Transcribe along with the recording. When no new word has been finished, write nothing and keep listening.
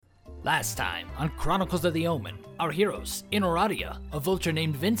Last time on Chronicles of the Omen, our heroes, in Oradia, a vulture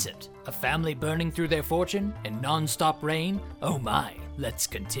named Vincent, a family burning through their fortune, and non-stop rain. Oh my, let's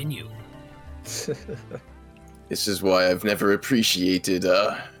continue. This is why I've never appreciated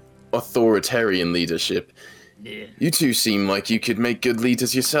authoritarian leadership. Yeah. You two seem like you could make good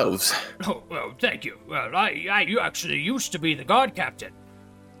leaders yourselves. Oh, well, thank you. Well, I actually used to be the guard captain,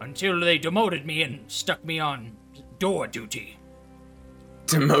 until they demoted me and stuck me on door duty.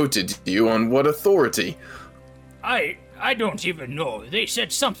 Demoted you on what authority? I don't even know. They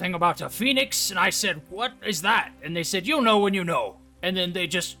said something about a phoenix, and I said, what is that? And they said, you'll know when you know. And then they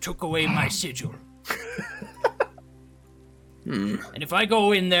just took away my sigil. And if I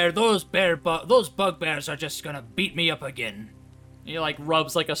go in there, those bugbears are just gonna beat me up again. He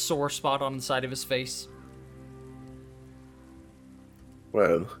rubs a sore spot on the side of his face.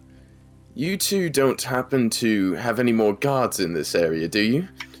 Well, you two don't happen to have any more guards in this area, do you?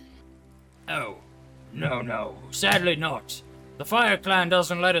 Oh, no, sadly not. The Fire Clan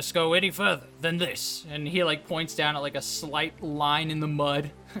doesn't let us go any further than this. And he points down at a slight line in the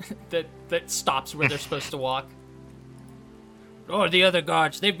mud that stops where they're supposed to walk. Or the other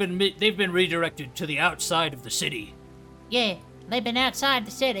guards, they've been redirected to the outside of the city. Yeah, they've been outside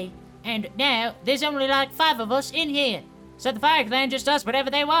the city, and now there's only 5 of us in here. So the Fire Clan just does whatever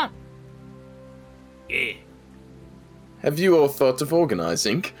they want. Yeah. Have you all thought of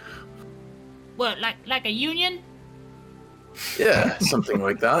organizing? What, like a union? Yeah, something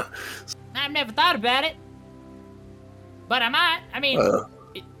like that. I've never thought about it. But I might. I mean,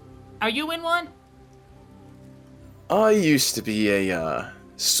 are you in one? I used to be a,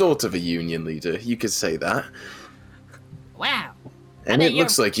 sort of a union leader, you could say that. Wow. And it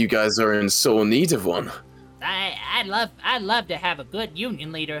looks like you guys are in sore need of one. I'd love to have a good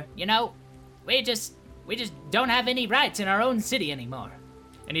union leader, you know? We just don't have any rights in our own city anymore.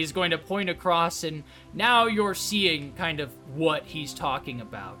 And he's going to point across, and now you're seeing kind of what he's talking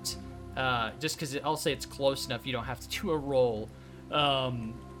about. Just because I'll say it's close enough, you don't have to do a roll.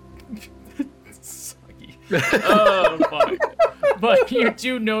 Sucky. Oh, fuck. But you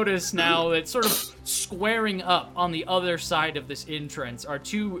do notice now that sort of squaring up on the other side of this entrance are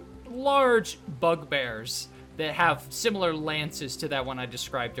 2 large bugbears that have similar lances to that one I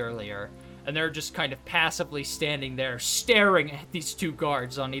described earlier. And they're just kind of passively standing there, staring at these 2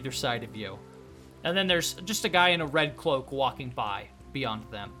 guards on either side of you. And then there's just a guy in a red cloak walking by beyond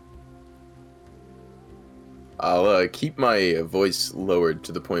them. I'll keep my voice lowered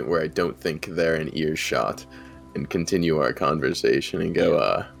to the point where I don't think they're in earshot and continue our conversation and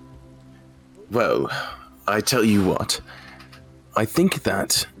go, well, I tell you what, I think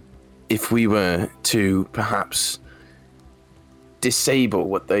that if we were to perhaps disable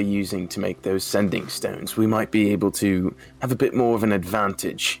what they're using to make those sending stones, we might be able to have a bit more of an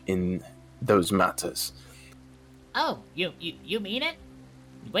advantage in those matters. Oh, you mean it?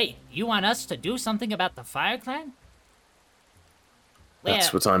 Wait, you want us to do something about the Fire Clan?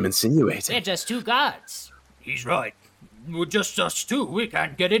 That's what I'm insinuating. We're just 2 guards. He's right. We're just us 2. We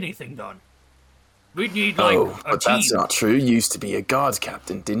can't get anything done. We need, a team. That's not true. You used to be a guard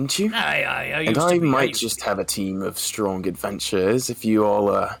captain, didn't you? I and I might just have a team of strong adventurers if you all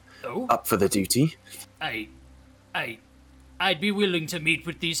are up for the duty. I'd be willing to meet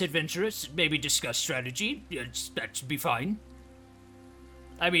with these adventurers, maybe discuss strategy. That'd be fine.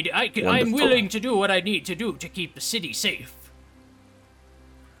 I mean, I'm willing to do what I need to do to keep the city safe.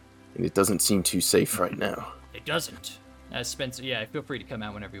 And it doesn't seem too safe right now. It doesn't. Spencer, yeah, feel free to come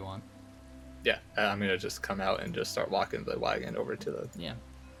out whenever you want. Yeah, I'm gonna just come out and just start walking the wagon over to the... Yeah.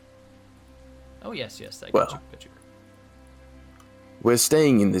 Oh, yes, I well, got you. We're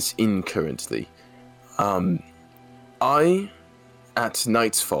staying in this inn currently. I, at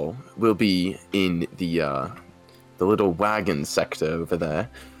nightfall, will be in the little wagon sector over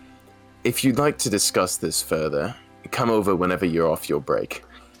there. If you'd like to discuss this further, come over whenever you're off your break.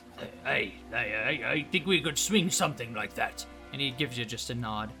 I think we could swing something like that. And he gives you just a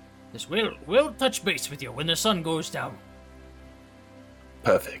nod. Yes, we'll touch base with you when the sun goes down.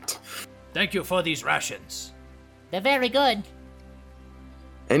 Perfect. Thank you for these rations. They're very good.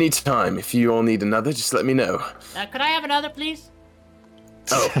 Anytime. If you all need another, just let me know. Could I have another, please?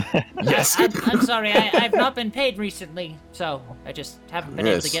 Oh, yes. I'm sorry, I've not been paid recently, so I just haven't been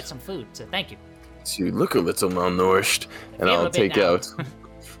able to get some food, so thank you. You look a little malnourished, and I'll take out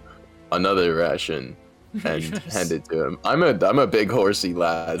another ration and hand it to him. I'm a big horsey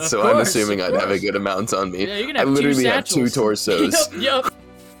lad, so I'm assuming I'd have a good amount on me. Yeah, you can have I literally 2 have 2 torsos. Yep.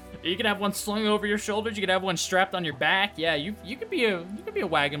 You can have one slung over your shoulders. You can have one strapped on your back. Yeah, you could be a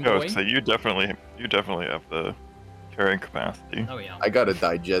wagon boy. So you definitely have the carrying capacity. Oh yeah. I gotta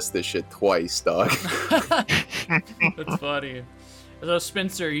digest this shit twice, dog. That's funny. So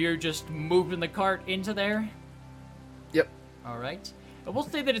Spencer, you're just moving the cart into there? Yep. All right. I will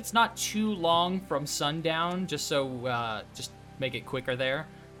say that it's not too long from sundown, just so just make it quicker there.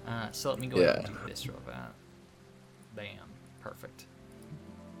 So let me go ahead and do this real fast. Bam. Perfect.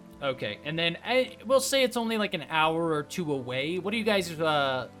 Okay, and then we'll say it's only like an hour or two away. What do you guys?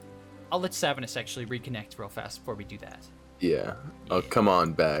 I'll let Savinus actually reconnect real fast before we do that. Yeah. I'll come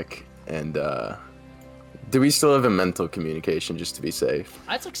on back. And do we still have a mental communication just to be safe?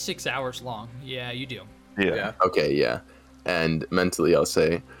 That's like 6 hours long. Yeah, you do. Yeah. Okay, yeah. And mentally I'll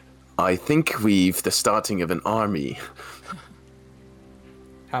say, I think we've the starting of an army.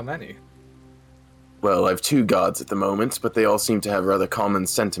 How many? Well, I've 2 guards at the moment, but they all seem to have rather common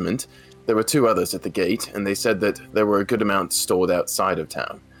sentiment. There were 2 others at the gate, and they said that there were a good amount stored outside of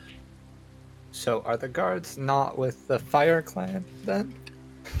town. So are the guards not with the Fire Clan then?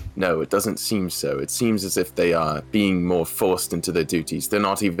 No, it doesn't seem so. It seems as if they are being more forced into their duties. They're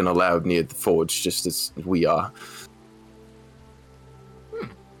not even allowed near the forge, just as we are.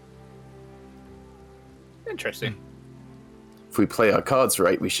 Interesting. If we play our cards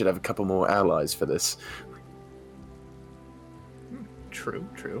right, we should have a couple more allies for this. True.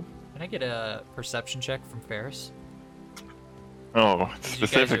 Can I get a perception check from Ferris? Oh, You guys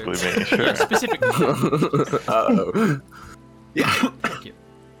specifically are- me, sure. Yeah, specifically. Uh-oh. Thank you.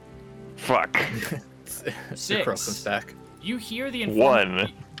 Fuck. Six. Crossland's back. You hear the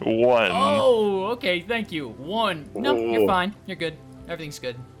informant. One. Oh, okay. Thank you. 1. No, you're Oh. fine. You're good. Everything's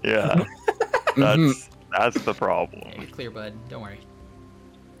good. Yeah. That's the problem. Yeah, you're clear, bud. Don't worry.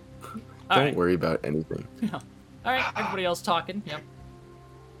 Don't Alright. worry about anything. Alright, everybody else talking. Yep.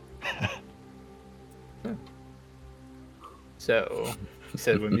 So, you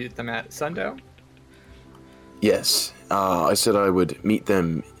said we meet them at sundown? Yes, I said I would meet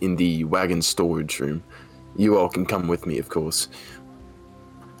them in the wagon storage room. You all can come with me, of course.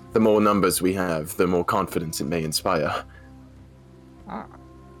 The more numbers we have, the more confidence it may inspire. Ah.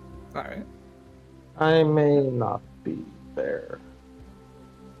 Alright. I may not be there.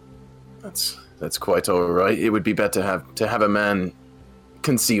 That's quite all right. It would be better to have a man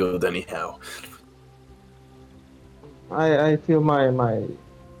concealed anyhow. I feel my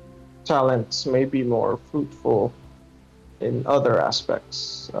talents may be more fruitful in other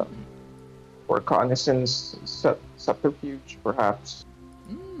aspects. Reconnaissance, subterfuge, perhaps.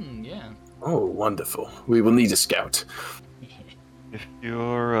 Yeah. Oh, wonderful. We will need a scout. If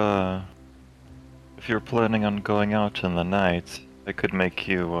you're planning on going out in the night, I could make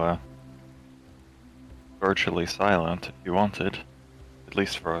you virtually silent if you wanted, at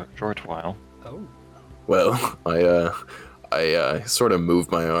least for a short while. Oh. Well, I sort of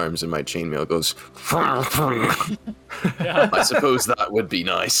move my arms and my chainmail goes. I suppose that would be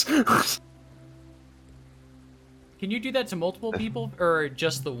nice. Can you do that to multiple people or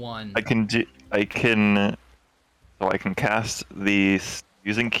just the one? I can cast these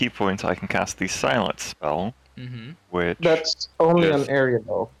using key points. I can cast the silence spell, which That's only Yes. an area,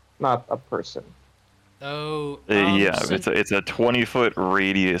 though, not a person. Oh. yeah, so- it's a 20-foot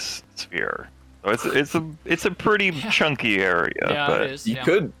radius sphere. So it's a pretty chunky area, Yeah, but it is. He Yeah.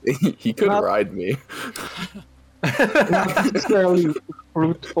 could Not- ride me. Not necessarily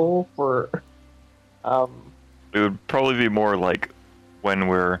fruitful for. it would probably be more like when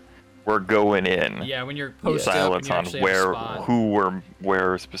we're going in. Yeah, when you're posted up and Silence you on actually have a spot.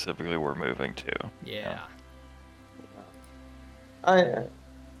 where specifically we're moving to. Yeah.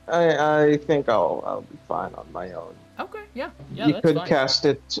 I think I'll be fine on my own. Okay. Yeah. Yeah. You that's could fine. cast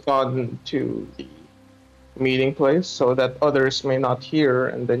it on to the meeting place so that others may not hear,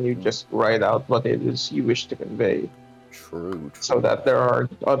 and then you just write out what it is you wish to convey, True. so that there are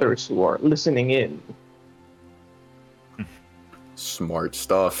others who are listening in. Smart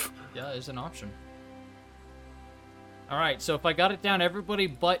stuff. Yeah, there's an option. All right. So if I got it down, everybody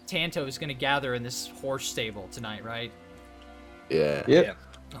but Tanto is gonna gather in this horse stable tonight, right? Yeah. Yep.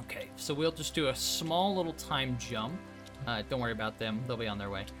 Okay, so we'll just do a small little time jump. Don't worry about them; they'll be on their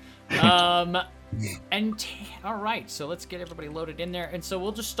way. All right, so let's get everybody loaded in there. And so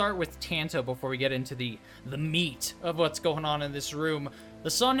we'll just start with Tanto before we get into the meat of what's going on in this room.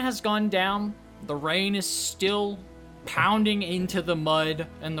 The sun has gone down. The rain is still pounding into the mud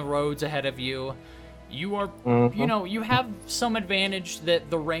and the roads ahead of you. You are, you have some advantage that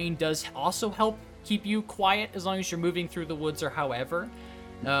the rain does also help keep you quiet as long as you're moving through the woods or however.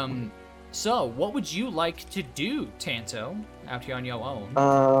 So what would you like to do, Tanto, out here on your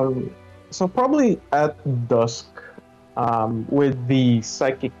own? So probably at dusk, with the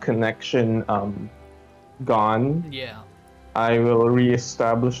psychic connection gone, Yeah. I will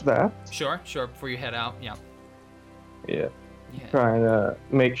reestablish that. Sure, before you head out, yeah. Yeah. Yeah. Trying to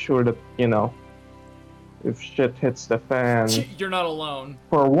make sure that, if shit hits the fan You're not alone.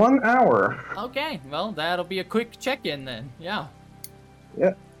 for 1 hour. Okay, well, that'll be a quick check-in then, yeah.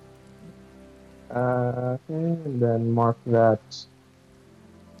 Yeah. Okay, and then mark that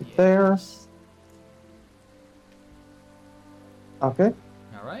there. Okay.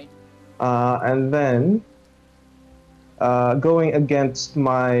 Alright. And then, going against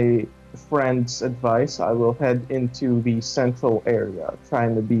my friend's advice, I will head into the central area,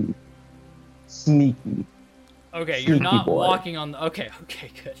 trying to be sneaky. Okay, you're Sneaky not boy. walking on the... Okay,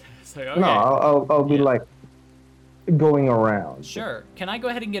 good. It's like, okay. No, I'll be Yeah. like going around. Sure. Can I go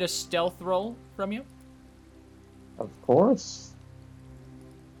ahead and get a stealth roll from you? Of course.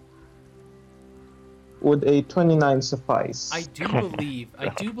 Would a 29 suffice? I do believe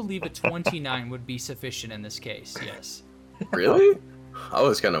a 29 would be sufficient in this case, yes. Really? I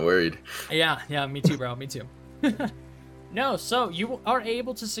was kind of worried. Yeah, me too, bro, me too. No, so you are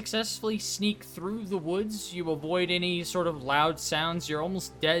able to successfully sneak through the woods. You avoid any sort of loud sounds. You're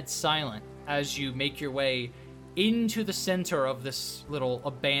almost dead silent as you make your way into the center of this little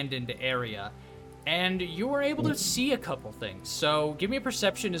abandoned area. And you are able to see a couple things. So give me a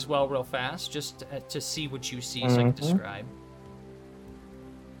perception as well real fast, just to see what you see so I can describe.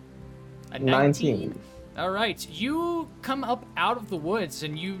 A 19. All right, you come up out of the woods,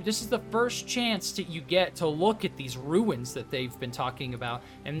 and this is the first chance that you get to look at these ruins that they've been talking about.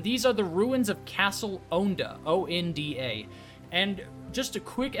 And these are the ruins of Castle Onda, O-N-D-A. And just a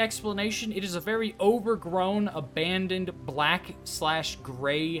quick explanation, it is a very overgrown, abandoned,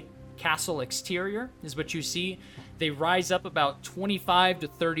 black/gray castle exterior, is what you see. They rise up about 25 to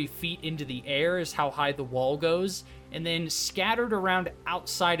 30 feet into the air is how high the wall goes. And then scattered around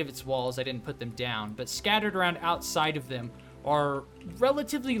outside of its walls, I didn't put them down, but scattered around outside of them are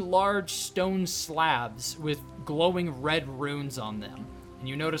relatively large stone slabs with glowing red runes on them. And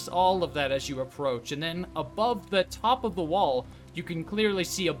you notice all of that as you approach. And then above the top of the wall, you can clearly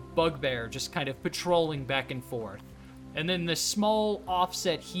see a bugbear just kind of patrolling back and forth. And then the small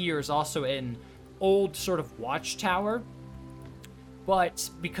offset here is also an old sort of watchtower. But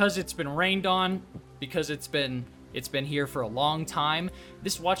because it's been rained on, because it's been here for a long time,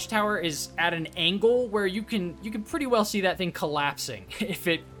 this watchtower is at an angle where you can pretty well see that thing collapsing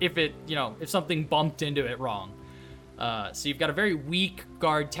if something bumped into it wrong. So you've got a very weak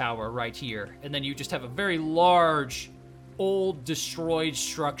guard tower right here, and then you just have a very large, old, destroyed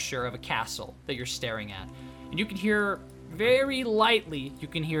structure of a castle that you're staring at. And you can hear, very lightly, you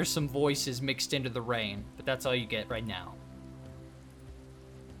can hear some voices mixed into the rain, but that's all you get right now.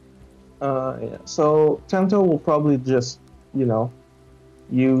 Yeah. So Tento will probably just,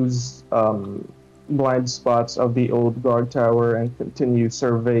 use blind spots of the old guard tower and continue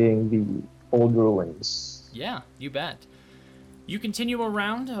surveying the old ruins. Yeah, you bet. You continue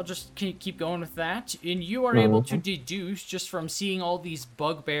around, I'll just keep going with that, and you are able to deduce, just from seeing all these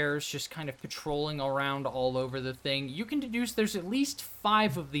bugbears just kind of patrolling around all over the thing, you can deduce there's at least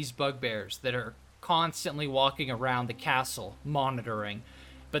 5 of these bugbears that are constantly walking around the castle, monitoring.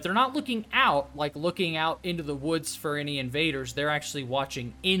 But they're not looking out into the woods for any invaders. They're actually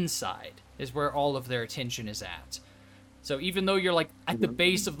watching inside, is where all of their attention is at. So even though you're at the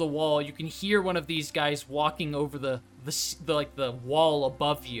base of the wall, you can hear one of these guys walking over the wall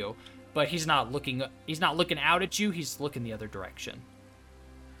above you, but he's not looking out at you. He's looking the other direction.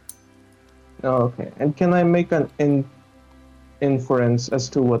 Okay. And can I make an inference as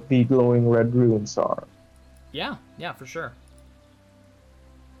to what the glowing red runes are? Yeah, for sure.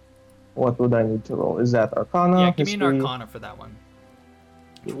 What would I need to roll? Is that Arcana? Yeah, give me History? an Arcana for that one.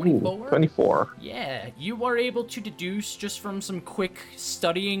 24? 24. Yeah, you are able to deduce just from some quick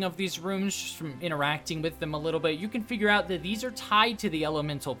studying of these rooms, just from interacting with them a little bit, you can figure out that these are tied to the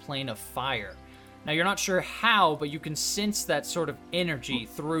elemental plane of fire. Now, you're not sure how, but you can sense that sort of energy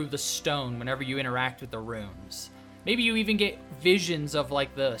through the stone whenever you interact with the runes. Maybe you even get visions of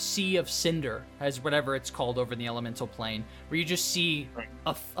the Sea of Cinder, as whatever it's called over in the elemental plane, where you just see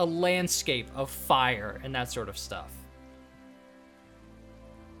a landscape of fire and that sort of stuff.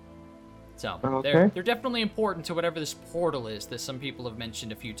 So, Okay. they're definitely important to whatever this portal is that some people have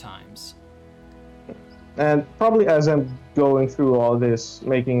mentioned a few times. And probably as I'm going through all this,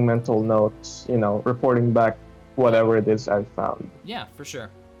 making mental notes, reporting back whatever it is I've found. Yeah, for sure.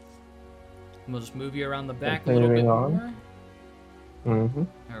 We'll just move you around the back a little bit Continuing more.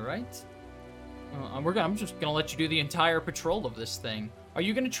 Mm-hmm. All right. I'm just going to let you do the entire patrol of this thing. Are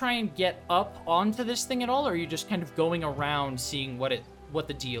you going to try and get up onto this thing at all, or are you just kind of going around seeing what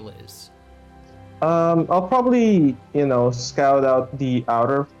the deal is? I'll probably, scout out the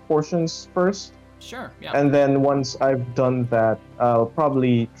outer portions first. Sure, yeah. And then once I've done that, I'll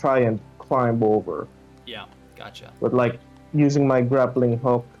probably try and climb over. Yeah, gotcha. But like using my grappling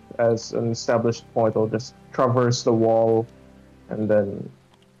hook as an established point, I'll just traverse the wall and then,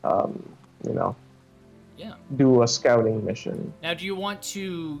 Yeah. do a scouting mission. Now, do you want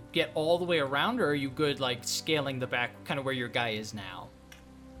to get all the way around, or are you good, like, scaling the back, kind of where your guy is now?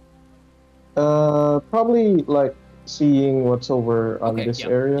 Probably like seeing what's over on Okay, this yeah,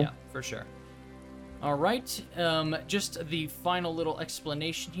 area. yeah, for sure. All right, just the final little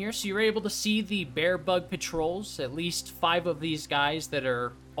explanation here. So you're able to see the bear bug patrols, at least 5 of these guys that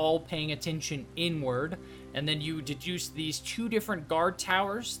are all paying attention inward. And then you deduce these 2 different guard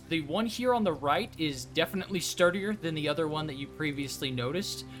towers. The one here on the right is definitely sturdier than the other one that you previously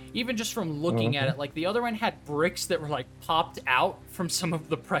noticed. Even just from looking at it, like the other one had bricks that were like popped out from some of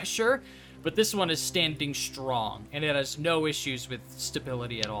the pressure, but this one is standing strong and it has no issues with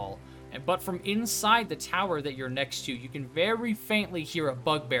stability at all. But from inside the tower that you're next to, you can very faintly hear a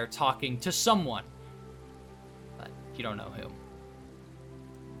bugbear talking to someone. But you don't know who.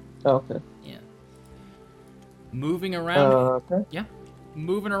 Okay. Yeah. Moving around. Okay. Yeah.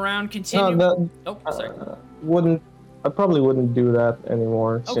 Moving around, continue. Oh, sorry. I probably wouldn't do that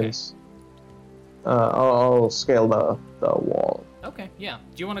anymore since I'll scale the wall. Okay, yeah.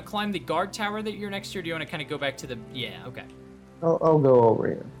 Do you want to climb the guard tower that you're next to, or do you want to kind of go back to the... Yeah, okay. I'll go over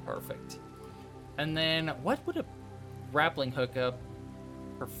here. Perfect. And then, what would a grappling hook up?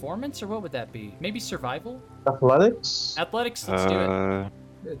 Performance, or what would that be? Maybe survival? Athletics? Athletics, let's do it.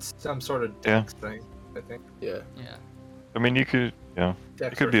 It's some sort of Yeah. dex thing, I think. Yeah. Yeah, I mean, you could, it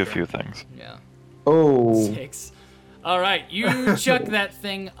Dex could or be a strength. few things. yeah. Oh. 6. All right, you chuck that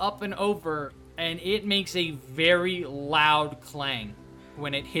thing up and over, and it makes a very loud clang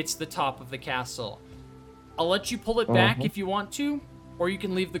when it hits the top of the castle. I'll let you pull it back if you want to, or you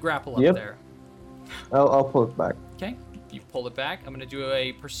can leave the grapple up there. I'll pull it back. Okay, you pull it back. I'm going to do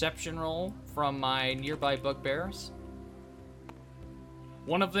a perception roll from my nearby bugbears.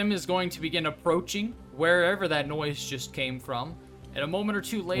 One of them is going to begin approaching wherever that noise just came from. And a moment or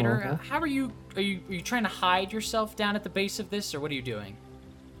two later, how are you trying to hide yourself down at the base of this, or what are you doing?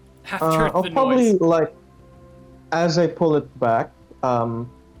 After I'll the probably, noise. as I pull it back,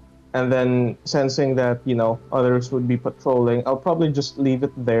 and then sensing that, others would be patrolling, I'll probably just leave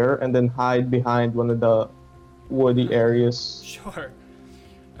it there and then hide behind one of the woody areas. Sure.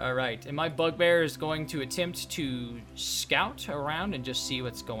 All right, and my bugbear is going to attempt to scout around and just see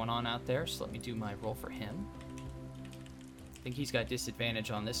what's going on out there. So let me do my roll for him. I think he's got disadvantage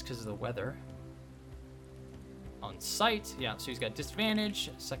on this because of the weather. On sight, yeah, so he's got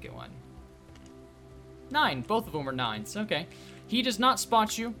disadvantage. Second one. 9, both of them are 9s, okay. He does not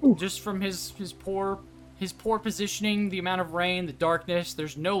spot you, just from his poor positioning, the amount of rain, the darkness.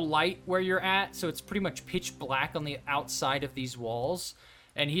 There's no light where you're at, so it's pretty much pitch black on the outside of these walls,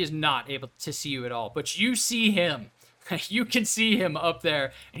 and he is not able to see you at all. But you see him. You can see him up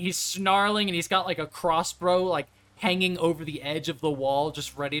there, and he's snarling, and he's got like a crossbow like hanging over the edge of the wall,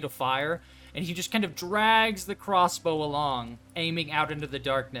 just ready to fire. And he just kind of drags the crossbow along, aiming out into the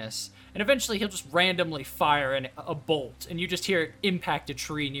darkness. And eventually he'll just randomly fire a bolt, and you just hear it impact a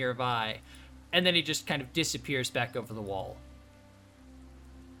tree nearby. And then he just kind of disappears back over the wall.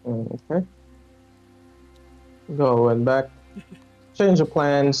 Okay. Going back. Change of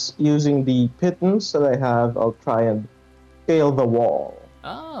plans. Using the pittance that I have, I'll try and scale the wall.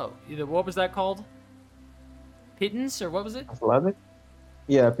 Oh, what was that called? Pittance, or what was it? Athletic?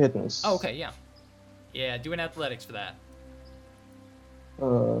 Yeah, pittance. Oh, okay, yeah. Yeah, do an athletics for that.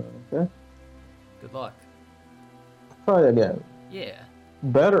 Okay. Good luck. Try again. Yeah.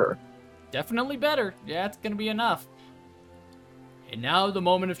 Better. Definitely better. Yeah, it's gonna be enough. And now the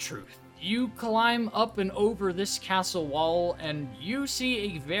moment of truth. You climb up and over this castle wall, and you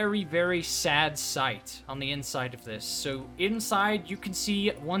see a very, very sad sight on the inside of this. So inside, you can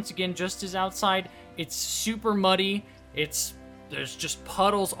see, once again, just as outside, it's super muddy. There's just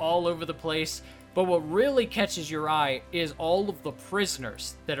puddles all over the place. But what really catches your eye is all of the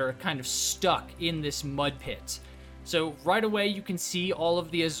prisoners that are kind of stuck in this mud pit. So right away, you can see all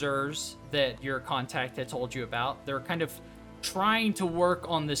of the Azurs that your contact had told you about. They're kind of trying to work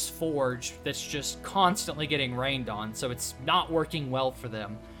on this forge that's just constantly getting rained on, so it's not working well for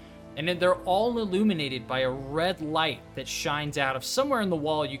them. And then they're all illuminated by a red light that shines out of somewhere in the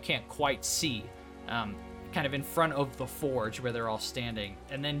wall you can't quite see, kind of in front of the forge where they're all standing.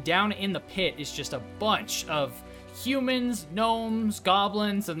 And then down in the pit is just a bunch of humans, gnomes,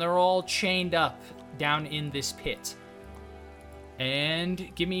 goblins, and they're all chained up down in this pit.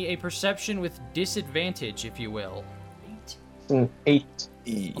 And give me a perception with disadvantage, if you will. It's an 8.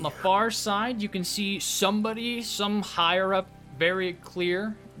 On the far side, you can see somebody, some higher up, very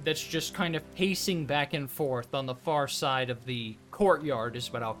clear, that's just kind of pacing back and forth on the far side of the courtyard,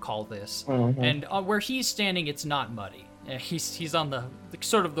 is what I'll call this. And where he's standing, it's not muddy. He's on the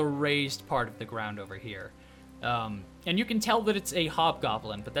sort of the raised part of the ground over here. And you can tell that it's a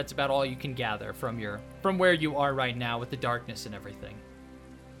hobgoblin, but that's about all you can gather from where you are right now with the darkness and everything.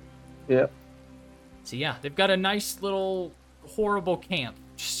 Yep. So yeah, they've got a nice little horrible camp,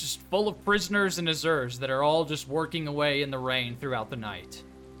 just full of prisoners and Azurs that are all just working away in the rain throughout the night.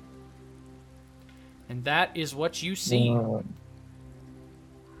 And that is what you see.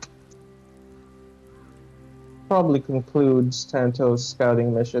 Probably concludes Tanto's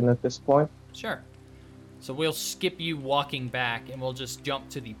scouting mission at this point. Sure. So we'll skip you walking back, and we'll just jump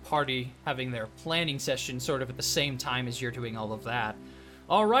to the party having their planning session sort of at the same time as you're doing all of that.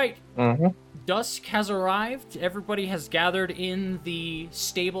 All right. Dusk has arrived. Everybody has gathered in the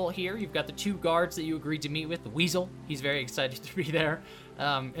stable here. You've got the 2 guards that you agreed to meet with. The Weasel, he's very excited to be there.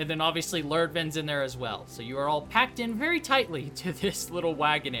 And then obviously Lurdvin's in there as well. So you are all packed in very tightly to this little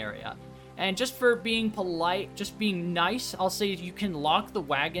wagon area. And just for being polite, just being nice, I'll say you can lock the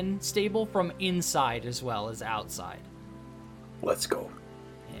wagon stable from inside as well as outside. Let's go.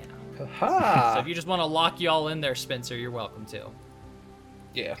 Yeah. Ha! So if you just want to lock y'all in there, Spencer, you're welcome to.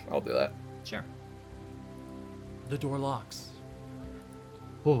 Yeah, I'll do that. Sure. The door locks.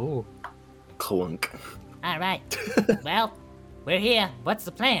 Oh. Clunk. All right. Well, we're here. What's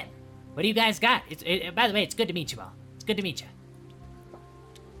the plan? What do you guys got? By the way, it's good to meet you all. It's good to meet you.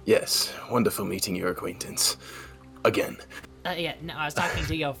 Yes, wonderful meeting your acquaintance. Again. Yeah, no, I was talking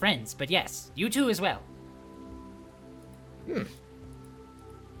to your friends, but yes, you too as well. So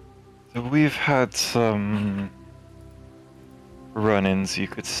we've had some run-ins, you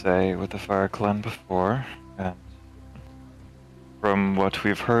could say, with the Fire Clan before, and from what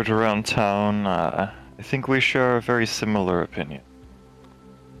we've heard around town, I think we share a very similar opinion.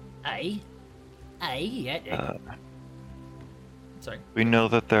 Yeah. Sorry. We know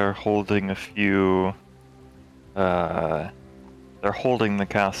that they're holding a few, they're holding the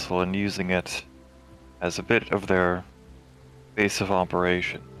castle and using it as a bit of their base of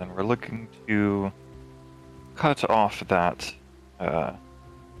operation, and we're looking to cut off that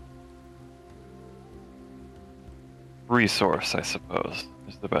resource, I suppose,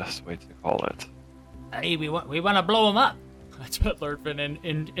 is the best way to call it. Hey, we want to blow them up. That's what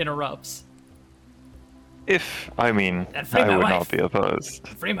Lurdvin interrupts. I would not be opposed.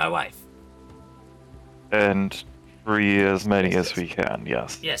 Free my wife. And free as many as we can,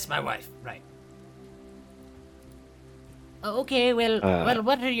 yes. Yes, my wife. Right. Okay, well,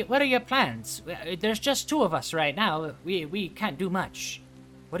 what are your plans? There's just 2 of us right now. We can't do much.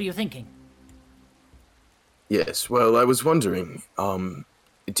 What are you thinking? Yes, well, I was wondering,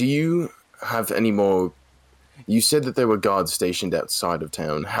 do you have any more... You said that there were guards stationed outside of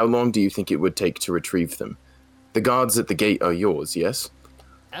town. How long do you think it would take to retrieve them? The guards at the gate are yours, yes?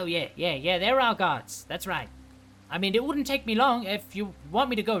 Oh, yeah, they're our guards. That's right. I mean, it wouldn't take me long. If you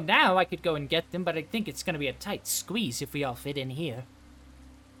want me to go now, I could go and get them, but I think it's going to be a tight squeeze if we all fit in here.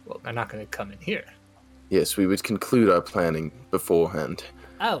 Well, they're not going to come in here. Yes, we would conclude our planning beforehand.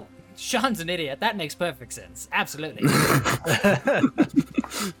 Oh, Sean's an idiot. That makes perfect sense. Absolutely.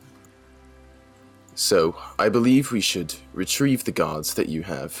 So, I believe we should retrieve the guards that you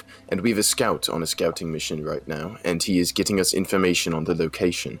have, and we have a scout on a scouting mission right now, and he is getting us information on the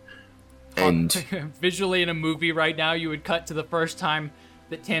location. And visually in a movie right now, you would cut to the first time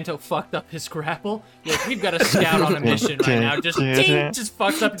that Tanto fucked up his grapple. You're like, we've got a scout on a mission right now. Just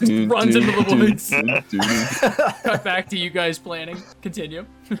fucks up and just runs into the woods. Cut back to you guys planning. Continue.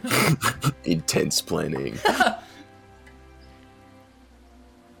 Intense planning.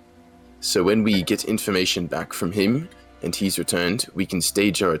 So when we get information back from him, and he's returned, we can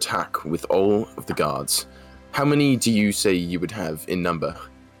stage our attack with all of the guards. How many do you say you would have in number?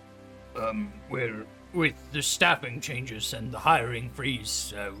 With the staffing changes and the hiring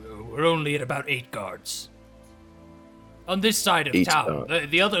freeze, we're only at about 8 guards. On this side of town,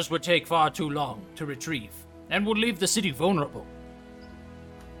 the others would take far too long to retrieve, and would leave the city vulnerable.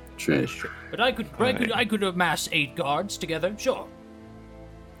 True. But I could amass 8 guards together, sure.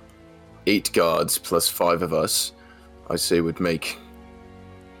 8 guards plus 5 of us, I say would make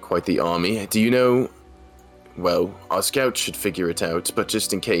quite the army. Do you know... Well, our scouts should figure it out, but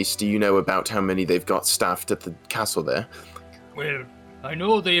just in case, do you know about how many they've got staffed at the castle there? Well, I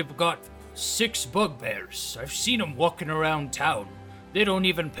know they've got 6 bugbears. I've seen them walking around town. They don't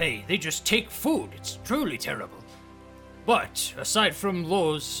even pay. They just take food. It's truly terrible. But aside from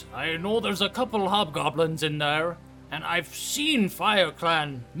those, I know there's a couple hobgoblins in there, and I've seen Fire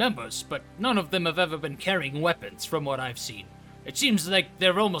Clan members, but none of them have ever been carrying weapons from what I've seen. It seems like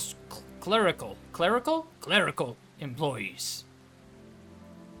they're almost clerical employees.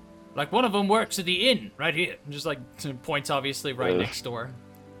 Like one of them works at the inn right here. Just like points obviously right next door.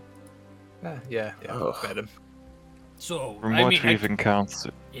 Yeah, Ugh. bet him. So, From I what mean, we've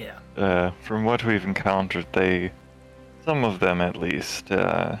encountered, yeah. from what we've encountered, some of them at least,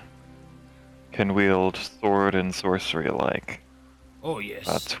 can wield sword and sorcery alike. Oh, yes.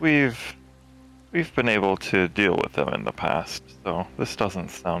 But we've been able to deal with them in the past, so this doesn't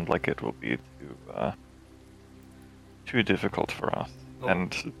sound like it will be too difficult for us. Oh.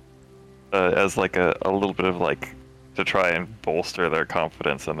 And as like a little bit of like to try and bolster their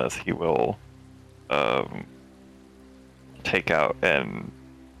confidence in this, he will take out and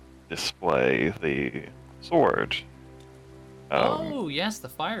display the sword. Oh, yes, the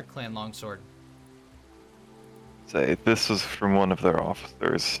Fire Clan longsword. Say this was from one of their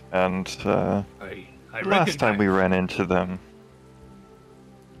officers, and I last time we recognize- ran into them,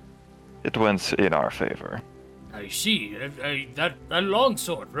 it went in our favor. I see. That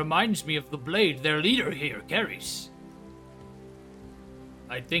longsword reminds me of the blade their leader here carries.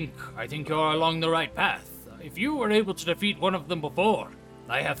 I think you're along the right path. If you were able to defeat one of them before,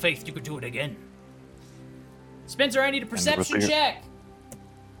 I have faith you could do it again. Spencer, I need a perception the- check.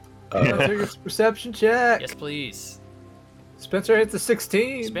 Perception check. Yes, please. Spencer hits a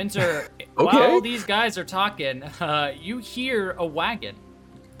 16. Spencer, Okay. while these guys are talking, you hear a wagon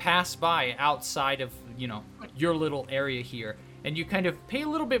pass by outside of, your little area here. And you kind of pay a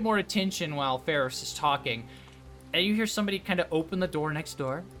little bit more attention while Ferris is talking. And you hear somebody kind of open the door next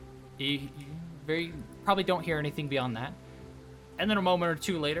door. You probably don't hear anything beyond that. And then a moment or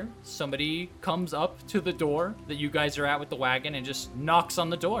two later, somebody comes up to the door that you guys are at with the wagon and just knocks on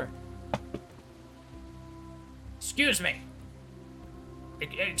the door. Excuse me.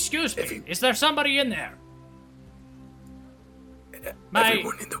 Excuse me. Is there somebody in there?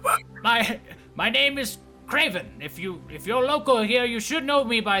 Everyone in the wagon. My name is Craven. If you're local here, you should know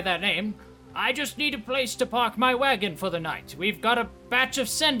me by that name. I just need a place to park my wagon for the night. We've got a batch of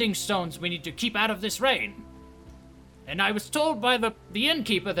sending stones we need to keep out of this rain. And I was told by the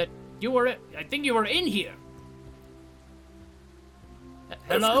innkeeper that I think you were in here.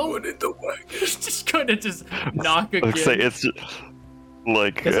 Hello? Everyone in the wagon. He's just gonna just knock again. Like say it's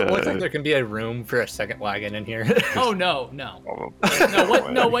like Does it look like there can be a room for a second wagon in here? Oh no.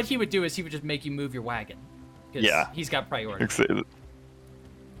 What he would do is he would just make you move your wagon. 'Cause Yeah. he's got priority. Like say,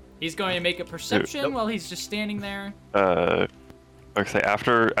 He's going to make a perception while he's just standing there. like say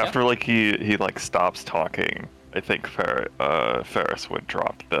after like he like stops talking, I think Ferris would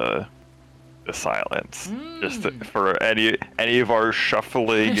drop the silence just for any of our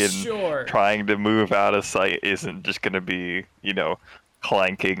shuffling and Sure. trying to move out of sight isn't just gonna be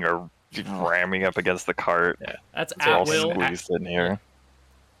clanking or ramming up against the cart. Yeah. That's We're all at will. squeezed in here.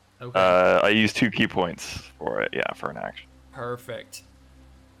 Okay. I use 2 key points for it. Yeah, for an action. Perfect.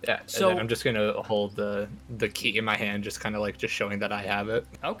 Yeah. So- And then I'm just gonna hold the key in my hand, just kind of like just showing that I have it,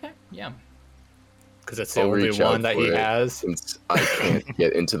 Okay. Yeah. because it's the I'll only reach out one that he for it, has. Since I can't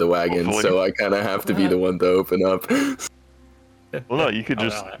get into the wagon, Hopefully. so I kind of have to be the one to open up. Well, no, you could Oh,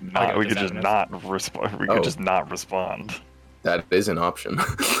 just no, I'll not. go We with could just this not respond. We Oh. could just not respond. That is an option.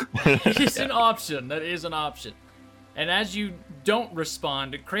 It's an option. That is an option. And as you don't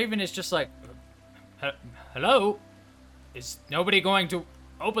respond, Craven is just like, hello? Is nobody going to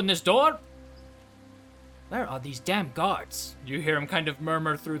open this door? Where are these damn guards? You hear him kind of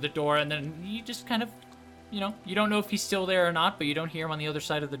murmur through the door, and then you just kind of, you don't know if he's still there or not, but you don't hear him on the other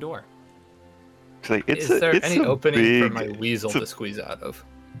side of the door. It's Is there it's any a opening for big- my weasel it's a- to squeeze out of?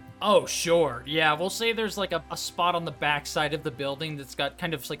 Oh, sure. Yeah, we'll say there's like a spot on the back side of the building that's got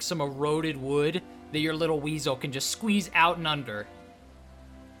kind of like some eroded wood that your little weasel can just squeeze out and under.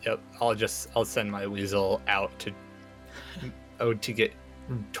 Yep. I'll send my weasel out to get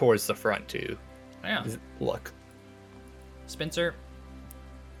towards the front to Yeah. look. Spencer,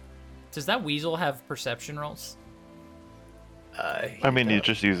 does that weasel have perception rolls? I mean, he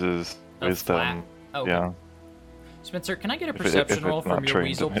just uses A wisdom. flat? Oh, Yeah. Spencer, can I get a If it- perception if roll it's from not your trained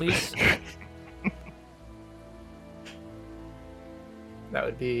weasel, in it. please? That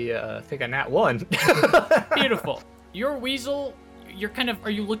would be, I think, a nat 1. Beautiful. Your weasel, are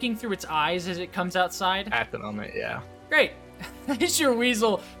you looking through its eyes as it comes outside? At the moment, yeah. Great. As your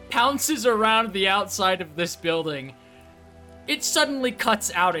weasel pounces around the outside of this building, it suddenly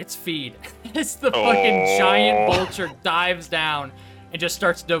cuts out its feed as the fucking giant vulture dives down and just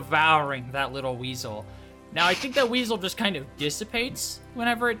starts devouring that little weasel. Now I think that weasel just kind of dissipates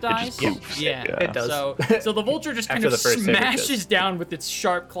whenever it dies. Yeah, It does. So the vulture just kind After of the first hit, it smashes just- down with its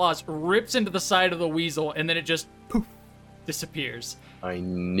sharp claws, rips into the side of the weasel, and then it just poof disappears. I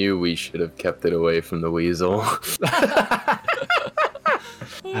knew we should have kept it away from the weasel.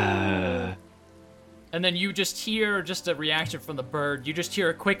 And then you just hear just a reaction from the bird. You just hear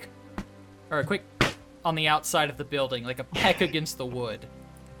a quick on the outside of the building, like a peck against the wood.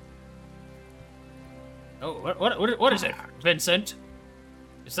 Oh, what is it, Vincent?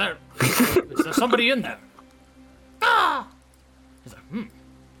 Is there somebody in there? Ah! He's like,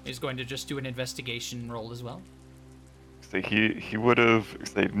 He's going to just do an investigation roll as well. So he would have,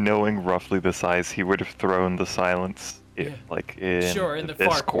 knowing roughly the size, he would have thrown the silence in the this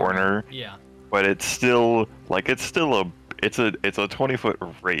far corner. Yeah. But it's still it's a 20-foot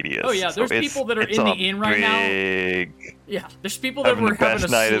radius. Oh yeah, there's so people that are in the inn right now. Yeah, there's people that having were the best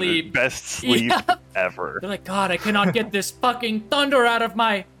having a night sleep. of the best sleep Yeah. ever. They're like, God, I cannot get this fucking thunder out of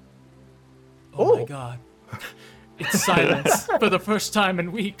my. Oh my God. It's silence for the first time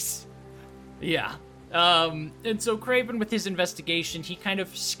in weeks. Yeah. And so Craven, with his investigation, he kind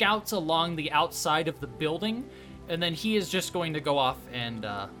of scouts along the outside of the building, and then he is just going to go off and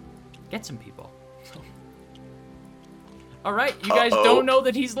get some people. All right, you guys don't know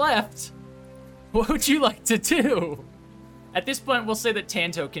that he's left. What would you like to do? At this point, we'll say that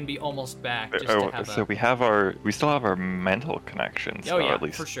Tanto can be almost back. Just to have So we still have our mental connections. Oh, so yeah, at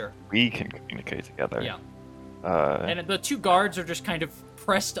least for sure. we can communicate together. Yeah. Uh, And the two guards are just kind of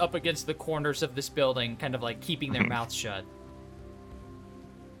pressed up against the corners of this building, kind of like keeping their mouths shut.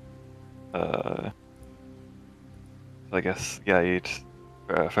 So I guess,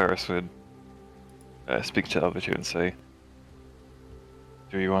 Ferris would speak to Elvitu and say,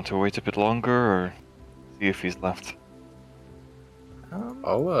 do you want to wait a bit longer, or see if he's left?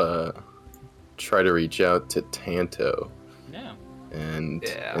 I'll try to reach out to Tanto Yeah.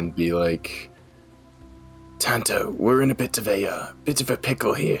 and be like, Tanto, we're in a bit of a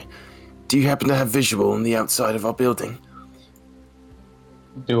pickle here. Do you happen to have visual on the outside of our building?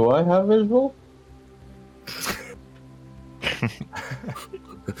 Do I have visual?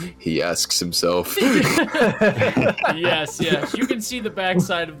 He asks himself. Yes. You can see the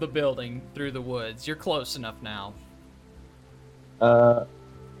backside of the building through the woods. You're close enough now.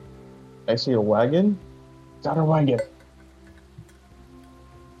 I see a wagon. Is that a wagon?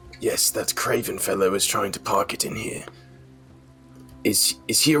 Yes, that Craven fellow is trying to park it in here. Is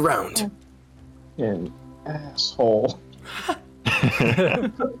he around? An asshole.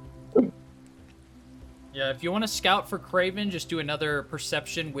 Yeah, if you want to scout for Craven, just do another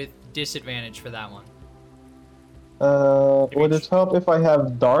perception with disadvantage for that one. Would it help if I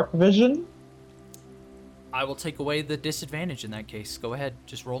have dark vision? I will take away the disadvantage in that case. Go ahead,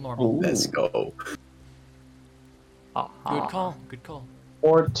 just roll normal. Ooh. Let's go. Good call.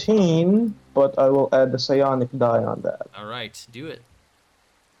 14, but I will add the psionic die on that. All right, do it.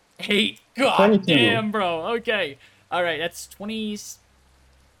 8. God 22. damn, bro. Okay. All right, that's 20.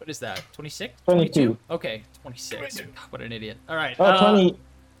 What is that? 26? 22. Okay, 26. God, what an idiot. All right. Oh,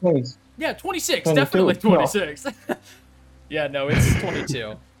 20. Yeah, 26. 22. Definitely No. 26. Yeah, no, it's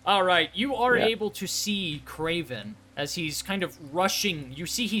 22. All right, you are Yeah. able to see Craven as he's kind of rushing. You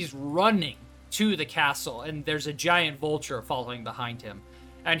see he's running to the castle, and there's a giant vulture following behind him.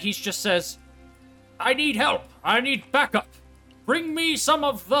 And he just says, I need help. I need backup. Bring me some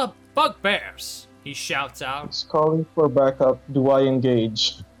of the bugbears. He shouts out. It's calling for backup. Do I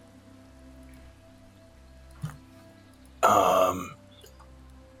engage?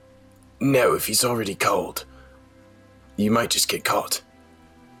 No, if he's already cold. You might just get caught.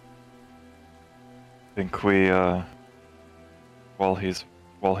 I think we, while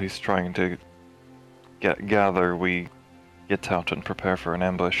he's trying to gather, we get out and prepare for an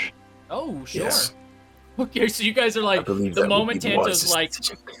ambush. Oh, sure. Yes. Okay, so you guys are I like, believe the that would moment be the Tanto's wisest like,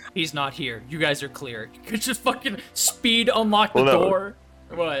 decision. he's not here. You guys are clear. You could just fucking speed unlock the Well, no. door.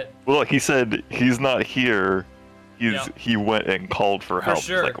 What? Well, look, he said he's not here. Yeah. He went and called for help.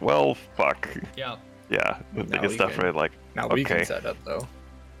 sure. It's like, well, fuck. Yeah. Yeah, Now it's we can- definitely like, Now we okay. can set up though.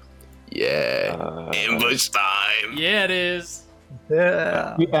 Yeah. Ambush time. Yeah, it is.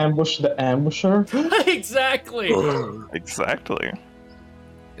 Yeah. We ambush the ambusher? Exactly. Exactly.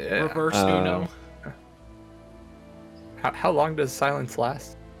 Yeah. Reverse Uno. How long does silence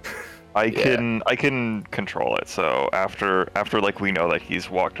last? I can control it. So after like we know that he's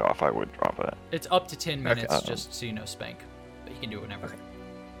walked off, I would drop it. It's up to 10 minutes, Okay. just so you know, Spank. But you can do it whenever. Okay.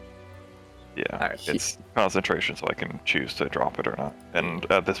 Yeah, Alright. it's concentration, so I can choose to drop it or not. And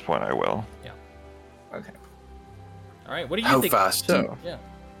at this point, I will. Okay. All right, what do you How think? fast? do you- So Yeah.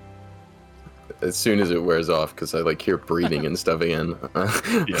 as soon as it wears off, because I like hear breathing and stuff again.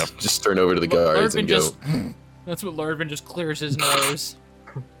 Yeah. Just turn over to the guards and go. That's what Lurvin just clears his nose.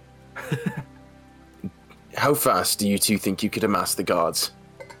 How fast do you two think you could amass the guards?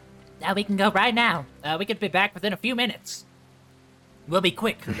 Now we can go right now. We could be back within a few minutes. We'll be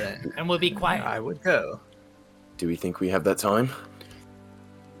quick, Then and we'll be quiet. I would go. Do we think we have that time?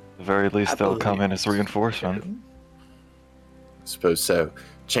 At the very least, they'll come in as reinforcement. Suppose so.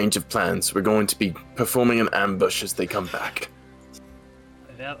 Change of plans. We're going to be performing an ambush as they come back.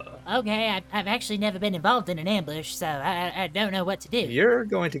 Okay, I've actually never been involved in an ambush, so I don't know what to do. You're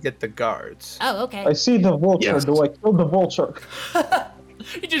going to get the guards. Oh, okay. I see the vulture. Yes. Do I kill the vulture?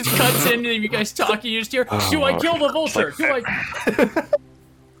 He just cuts in and you guys talking, you just hear, do I kill the vulture? Do I...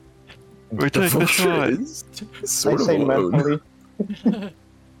 We take the shot. Is I sort of say alone. mentally.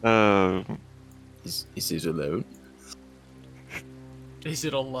 Is he alone? Is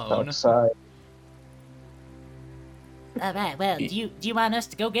it alone? Outside. All right, well, do you want us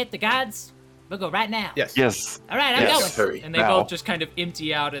to go get the guards? We'll go right now. Yes. Yes. All right, I'm Yes, going. hurry. And they Now. both just kind of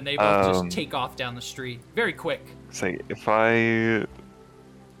empty out and they both just take off down the street. Very quick. Say if I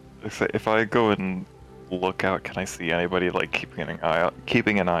go and look out, can I see anybody like keeping an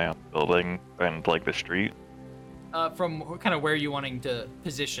eye on the building and like the street? From kind of where you wanting to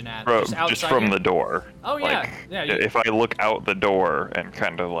position at? Just outside from here? the door. Oh, yeah. Like, Yeah, if I look out the door and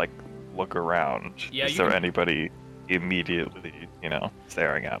kind of like look around, Yeah, is you there can- anybody immediately,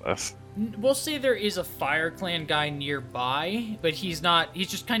 staring at us? We'll say there is a Fire Clan guy nearby, but he's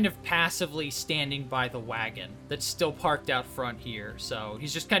just kind of passively standing by the wagon that's still parked out front here. So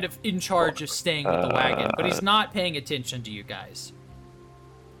he's just kind of in charge of staying with the wagon, but he's not paying attention to you guys.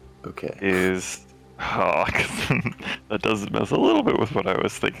 Okay. That does mess a little bit with what I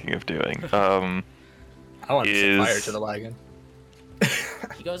was thinking of doing. I want to set Is- fire to the wagon.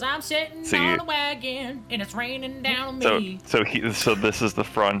 He goes, I'm sitting See- on the wagon, and it's raining down on so me. so this is the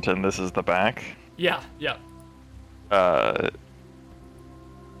front and this is the back. Yeah, yeah.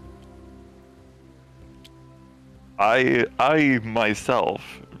 I myself,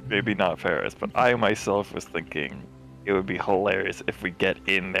 maybe not Ferris, but I myself was thinking it would be hilarious if we get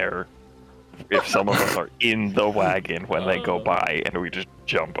in there, if some of us are in the wagon when they go by and we just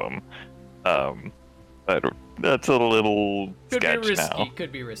jump them. But that's a little Could be sketch risky. now.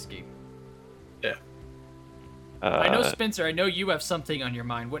 Could be risky. Yeah. I know, Spencer. I know you have something on your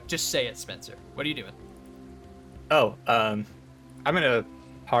mind. What? Just say it, Spencer. What are you doing? Oh, I'm gonna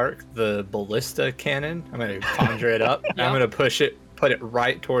park the ballista cannon. I'm gonna conjure it up. Yeah. I'm gonna put it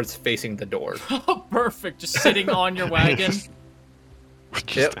right towards facing the door. Oh, perfect. Just sitting on your wagon.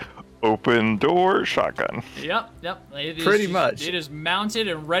 Just open door, shotgun. Yep. It is Pretty just- much. It is mounted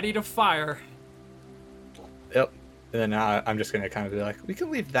and ready to fire. Yep. And then I'm just gonna kind of be like, we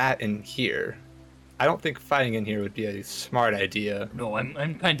can leave that in here. I don't think fighting in here would be a smart idea. No,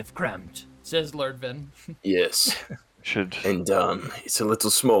 I'm kind of cramped. Says Lurdvin. Yes. Should And it's a little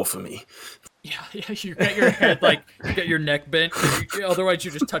small for me. Yeah. You got your head you got your neck bent. Otherwise,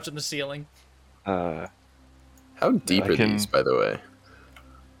 you're just touching the ceiling. uh How deep I are can- these, by the way?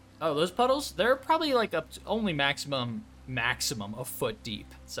 Oh, those puddles? They're probably like up to only maximum a foot deep.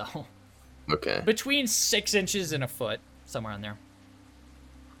 So Okay, between 6 inches and a foot, somewhere in there.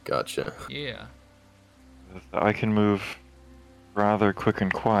 gotcha. Yeah. I can move rather quick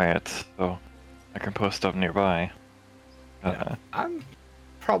and quiet, so I can post up nearby. I'm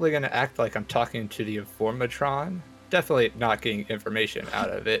probably gonna act like I'm talking to the Informatron. Definitely not getting information out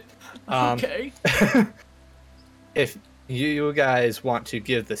of it. Okay. If you guys want to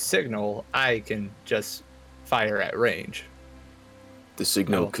give the signal, I can just fire at range. The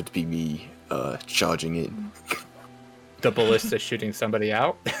signal Oh. could be me charging in. The ballista shooting somebody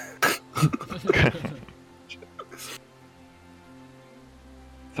out.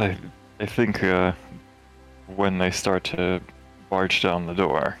 I think when they start to barge down the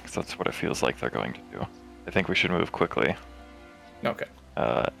door, 'cause that's what it feels like they're going to do, I think we should move quickly. Okay.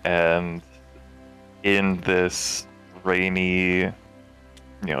 And in this rainy,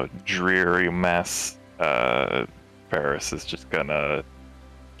 dreary mess, Ferris is just gonna,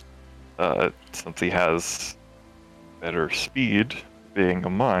 since he has better speed, being a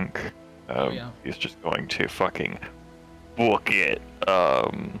monk, yeah. he's just going to fucking book it,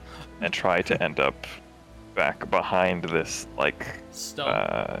 and try to end up back behind this,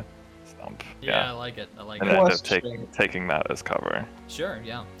 Stump. stump. Yeah, I like it. I like And it. end up Question. taking that as cover. Sure,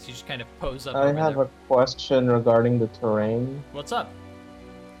 yeah. So you just kind of pose up I over have there. a question regarding the terrain. What's up?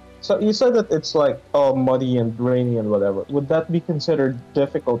 So you said that it's like all muddy and rainy and whatever. Would that be considered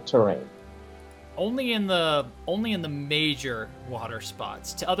difficult terrain? Only in the major water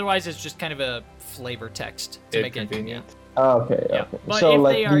spots. Otherwise, it's just kind of a flavor text to make it Inconvenient. convenient. Okay, Yeah. okay. But So if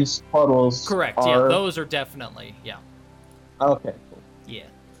like they are- these puddles Correct. are... Yeah, those are definitely. Yeah. Okay, cool. Yeah.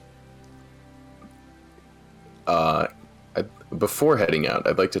 Before heading out,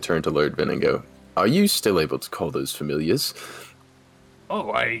 I'd like to turn to Lurdvin and go, are you still able to call those familiars? Oh,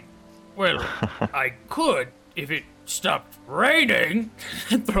 well, I could if it stopped raining.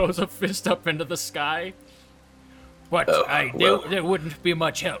 And throws a fist up into the sky. But Oh, well. there wouldn't be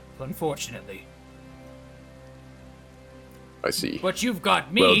much help, unfortunately. I see. But you've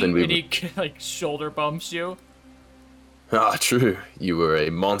got me. Well, then we And he like shoulder bumps you. Ah, true. You were a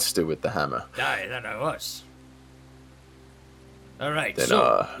monster with the hammer. Aye, that I was. All right, Then,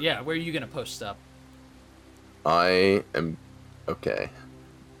 so Yeah, where are you gonna post up? I am... Okay.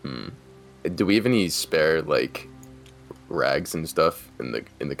 Do we have any spare, like, rags and stuff in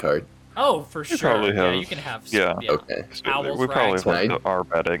the cart? Oh, for You sure. probably Yeah, have- you can have. yeah. Okay. Owls, we probably rags. have like, Can I- our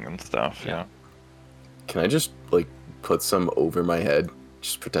bedding and stuff. Yeah. Yeah. Can I just, like, put some over my head?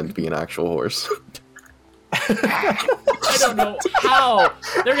 Just pretend to be an actual horse? I don't know how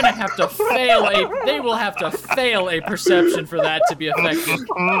they're gonna have to fail They will have to fail a perception for that to be effective.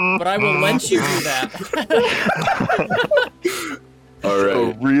 But I will let you do that. All A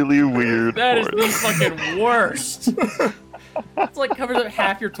right. really weird That is horse. the fucking worst. It's like covers up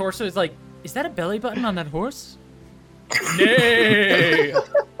half your torso. It's like, is that a belly button on that horse? Nay.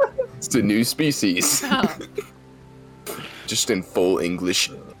 It's a new species. Yeah. Just in full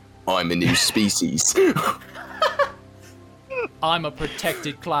English, I'm a new species. I'm a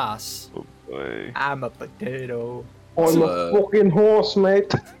protected class. Oh, boy. I'm a potato. I'm a fucking horse,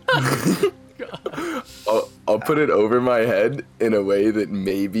 mate. I'll put it over my head in a way that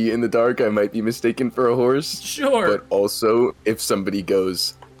maybe in the dark I might be mistaken for a horse. Sure. But also, if somebody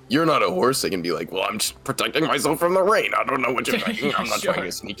goes, "You're not a horse," I can be like, "Well, I'm just protecting myself from the rain. I don't know what you're thinking. I'm not Sure. trying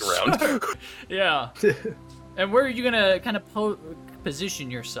to sneak around." Yeah. And where are you gonna kind of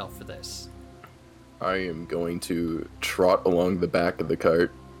position yourself for this? I am going to trot along the back of the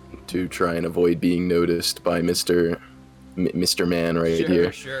cart to try and avoid being noticed by Mr. Man right Sure,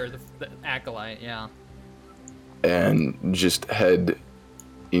 here, sure. The acolyte, yeah. and just head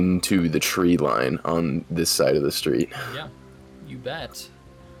into the tree line on this side of the street. Yeah, you bet.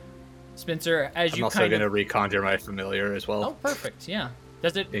 Spencer, as I'm you also kind gonna of... reconjure my familiar as well. Oh, perfect, yeah.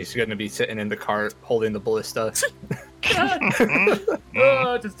 Does it... He's gonna be sitting in the cart holding the ballista.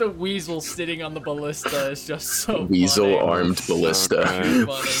 Oh, just a weasel sitting on the ballista is just so Weasel funny. armed ballista. Okay.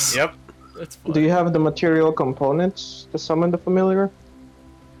 Funny. Yep. That's funny. Do you have the material components to summon the familiar?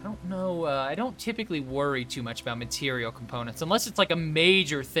 I don't know. I don't typically worry too much about material components unless it's like a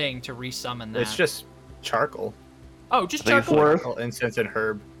major thing to resummon that. It's just charcoal. Oh, just I think charcoal. Worth. Charcoal, incense, and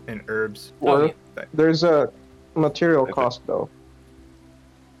herbs. Oh, Or there's a material Okay. cost though.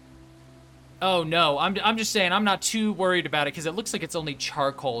 Oh no, I'm just saying I'm not too worried about it because it looks like it's only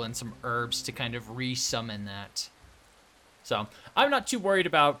charcoal and some herbs to kind of resummon that. So I'm not too worried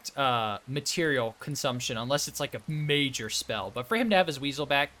about material consumption unless it's like a major spell. But for him to have his weasel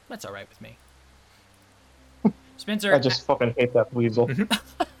back, that's all right with me. Spencer, I just fucking hate that weasel.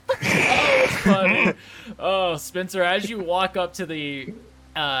 funny. Oh, Spencer, as you walk up to the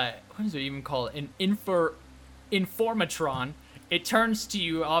what does it even call it? An informatron. It turns to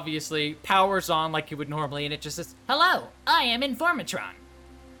you, obviously, powers on like you would normally, and it just says, Hello, I am Informatron.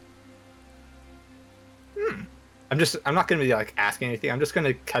 I'm not gonna be like asking anything. I'm just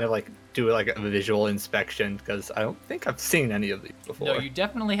gonna kind of like do like a visual inspection because I don't think I've seen any of these before. no, you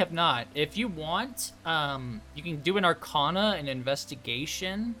definitely have not. If you want, you can do an Arcana, an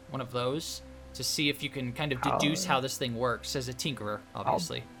Investigation, one of those, to see if you can kind of deduce how this thing works as a Tinkerer,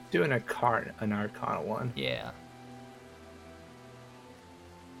 obviously. Do an Arcana one. Yeah.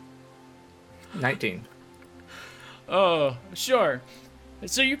 19. Oh, sure.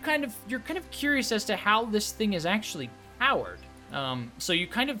 So you're kind of curious as to how this thing is actually powered. So you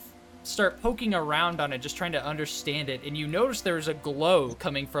kind of start poking around on it, just trying to understand it, and you notice there's a glow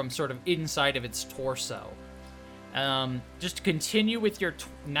coming from sort of inside of its torso. Just to continue with your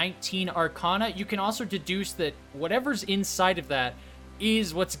 19 Arcana, you can also deduce that whatever's inside of that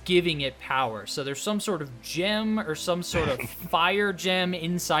is what's giving it power. So there's some sort of gem or some sort of fire gem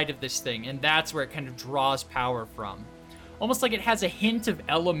inside of this thing, and that's where it kind of draws power from. Almost like it has a hint of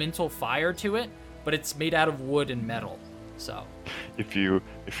elemental fire to it, but it's made out of wood and metal. So If you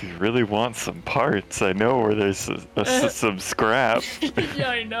really want some parts, I know where there's some scrap. yeah,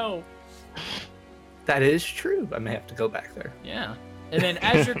 I know. That is true. I may have to go back there. Yeah. And then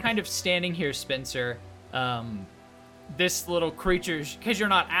as you're kind of standing here, Spencer, this little creature, because you're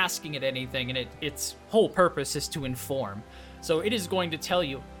not asking it anything, and its whole purpose is to inform. So it is going to tell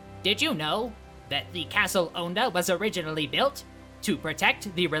you, Did you know that the Castle Onda was originally built to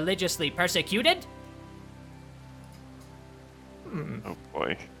protect the religiously persecuted? Oh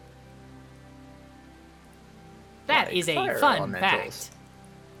boy. That is a fire fun elementals. fact.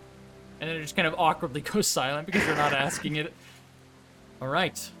 and then it just kind of awkwardly goes silent because you're not asking it. All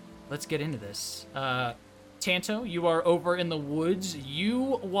right, let's get into this. Tanto, you are over in the woods.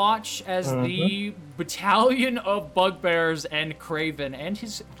 You watch as the battalion of bugbears and Craven and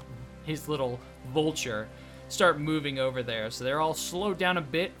his little vulture start moving over there. So they're all slowed down a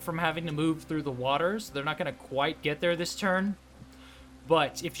bit from having to move through the waters. They're not going to quite get there this turn.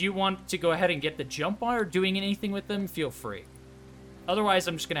 But if you want to go ahead and get the jump on or doing anything with them, feel free. Otherwise,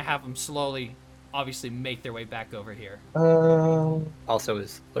 I'm just going to have them slowly, obviously, make their way back over here. Also,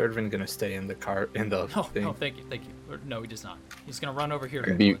 is Lurdvin gonna stay in the cart in the thing? Oh, thank you. Or, no, he does not. He's going to run over here to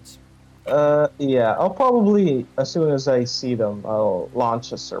the Be- woods. Yeah, I'll probably, as soon as I see them, I'll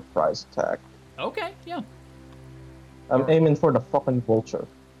launch a surprise attack. Okay, yeah. I'm aiming for the fucking vulture.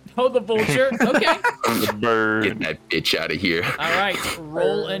 Oh, the vulture? Okay. The bird. Get that bitch out of here. All right,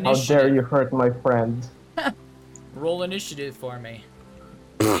 roll How initiative. dare you hurt my friend? Roll initiative for me.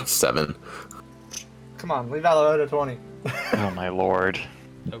 7. Come on, leave out a 20. Oh my lord.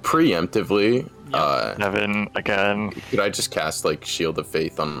 Preemptively, 7 again. could I just cast like Shield of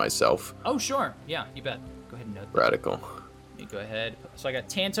Faith on myself? Oh, sure. Yeah, you bet. Go ahead and note that. Radical. You go ahead. So I got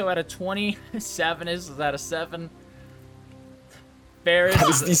Tanto at a 20. 7 is at a 7. Ferris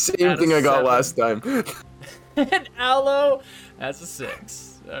That's the is same at a thing I got 7. last time. And Aloe has a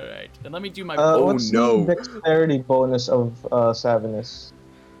 6. All right. And let me do my What's no. the dexterity bonus of Savinus?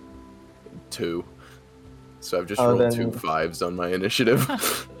 2. So I've just Oh, rolled then- 2 5s on my initiative.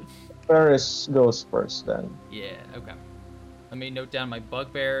 Ferris goes first then. Yeah, okay. Let me note down my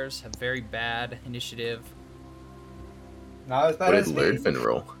bugbears have very bad initiative. Not as What bad did as me. Lurdvin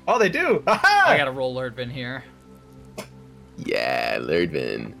roll? Oh, they do! Aha! I got to roll Lurdvin here. Yeah,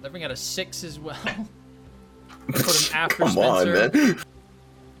 Lurdvin. Lurdvin got a 6 as well. Put him after Come on, Spencer. man.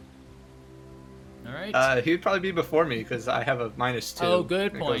 All right. He would probably be before me because I have a -2. Oh, good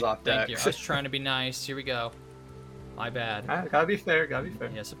It point. goes off Thank you. deck. I was trying to be nice. Here we go. My bad. Gotta be fair. Gotta be fair.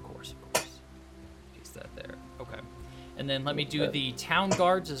 Yes, of course, of course. Place that there. Okay. And then let me do the town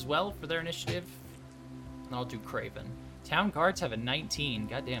guards as well for their initiative. And I'll do Craven. Town guards have a 19.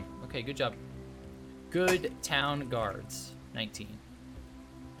 Goddamn. Okay, good job. Good town guards. 19.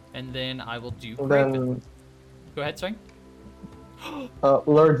 And then I will do And Craven. then Go ahead, sorry.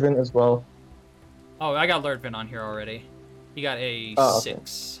 Lurdvin as well. Oh, I got Lurdvin on here already. He got a Oh, okay.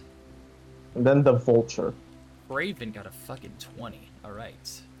 6. And then the vulture. Raven got a fucking 20. All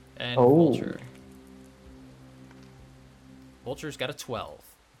right. And Oh. Vulture. Vulture's got a 12.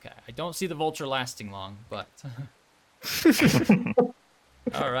 Okay. I don't see the Vulture lasting long, but.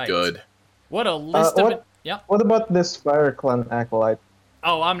 All right. Good. What a list of what- it. Yep. What about this Fire Clan Acolyte?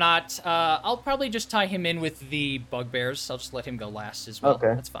 Oh, I'm not. I'll probably just tie him in with the bugbears. I'll just let him go last as well.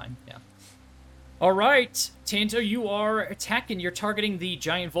 Okay. That's fine. Yeah. All right. Tanto, you are attacking. You're targeting the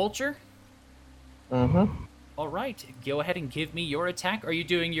giant vulture. Mm-hmm. All right, go ahead and give me your attack. Are you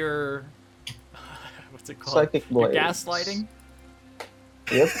doing your what's it called? Psychic Your blades. gaslighting.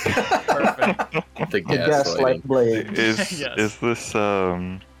 Yep. Perfect. The The gaslight gaslighting. blade. Yes. Is this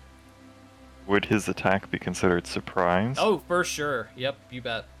would his attack be considered surprise? Oh, for sure. Yep, you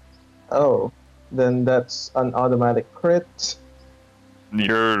bet. Oh, then that's an automatic crit.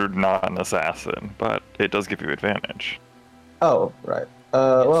 You're not an assassin, but it does give you advantage. Oh, right.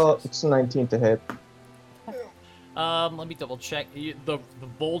 Well, yes. it's 19 to hit. Let me double check. The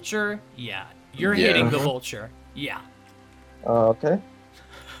vulture. Yeah, you're Yeah. hitting the vulture. Yeah. Okay.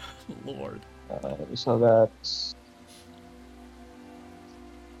 Lord. So that's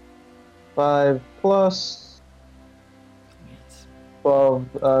 5 plus Yes.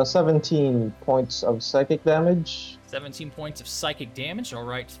 12, 17 points of psychic damage. 17 points of psychic damage. All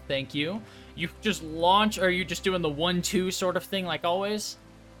right, thank you. You just launch. Or are you just doing the 1-2 sort of thing like always?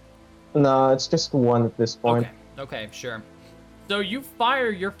 No, it's just 1 at this point. Okay, sure. So you fire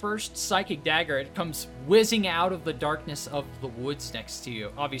your first psychic dagger. It comes whizzing out of the darkness of the woods next to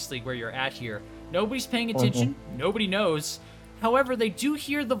you, obviously where you're at here. Nobody's paying attention. Nobody knows. However, they do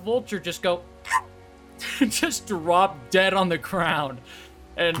hear the vulture just go, just drop dead on the ground.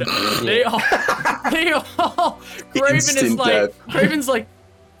 And they all, Instant death. Craven's like,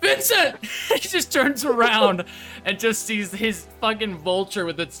 Vincent! He just turns around and just sees his fucking vulture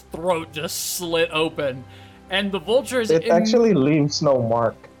with its throat just slit open. And the vulture is It actually leaves no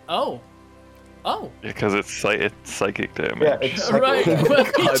mark. Oh. Oh, Because it's psychic damage. Yeah, it's right. psychic. Well,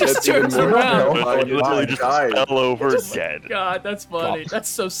 he God, just that's even turns more around. terrifying. Literally just Died. fell over dead. God, that's funny. That's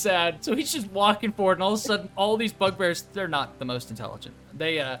so sad. So he's just walking forward, and all of a sudden, all these bugbears, they're not the most intelligent.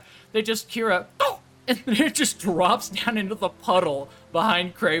 They just hear a, oh, and it just drops down into the puddle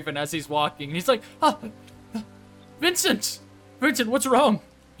behind Craven as he's walking. And he's like, oh, Vincent, what's wrong?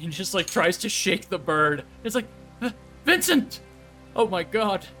 He just like tries to shake the bird. It's like, Vincent, oh my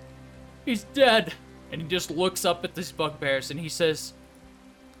God, he's dead. And he just looks up at these bugbears and he says,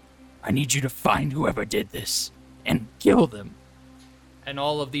 I need you to find whoever did this and kill them. And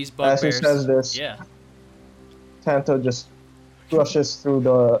all of these As he bugbears. says this, Yeah. Tanto just rushes through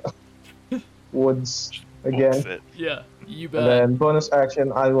the woods again. Books it. Yeah. You And bet. then bonus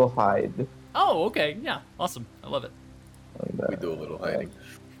action, I will hide. Oh, okay. Yeah. Awesome. I love it. And, We do a little hiding.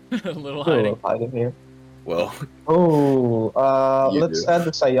 A little do a hiding. little hiding here. Well, Oh, You let's do. add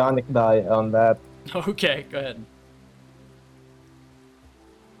the psionic die on that. Okay, go ahead.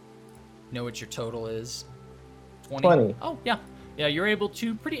 Know what your total is? 20. Oh, yeah. Yeah, you're able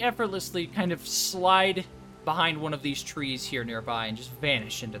to pretty effortlessly kind of slide behind one of these trees here nearby and just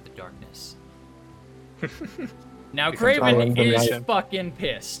vanish into the darkness. Now, Craven Island is variation. fucking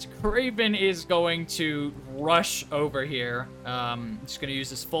pissed. Craven is going to rush over here. He's going to use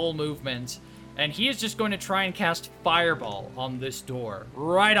his full movement. And he is just going to try and cast Fireball on this door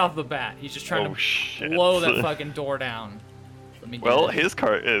right off the bat. He's just trying Oh, to shit. blow that fucking door down. Let me do Well, this. his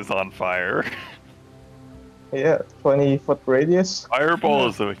cart is on fire. Yeah, 20-foot radius. Fireball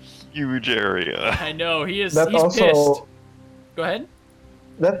is a huge area. I know, he's That pissed. also Go ahead.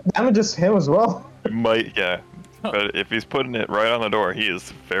 that damages him as well. Might, yeah. But if he's putting it right on the door, he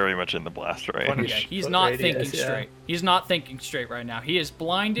is very much in the blast range. Yeah, he's Foot not radius, thinking yeah. straight. He's not thinking straight right now. He is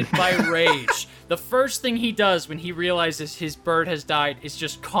blinded by rage. The first thing he does when he realizes his bird has died is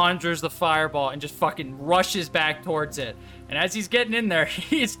just conjures the fireball and just fucking rushes back towards it. And as he's getting in there,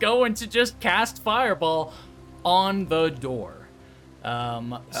 he's going to just cast fireball on the door.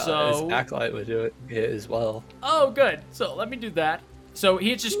 So his acolyte would do it as well. Oh, good. So let me do that. So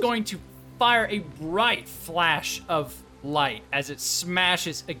he's just going to fire a bright flash of light as it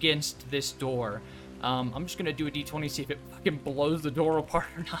smashes against this door. I'm just going to do a d20, see if it fucking blows the door apart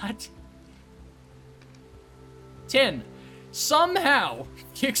or not. 10. Somehow,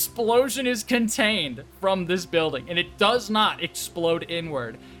 the explosion is contained from this building, and it does not explode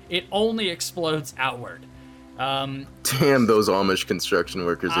inward. It only explodes outward. damn, those Amish construction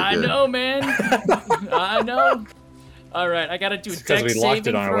workers are I good. know, man. I know. All right, I gotta do a Because dex we locked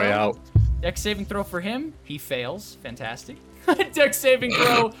saving it on our throw. way out. Dex saving throw for him. He fails. Fantastic. Dex saving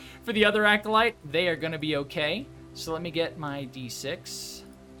throw for the other acolyte. They are gonna be okay. So let me get my d6.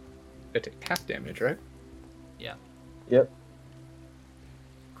 They take half damage, right? Yeah. Yep.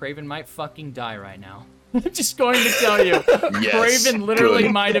 Craven might fucking die right now. I'm just going to tell you. Yes, Craven literally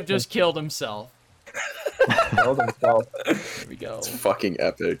good. might have just killed himself. Killed himself. There we go. Fucking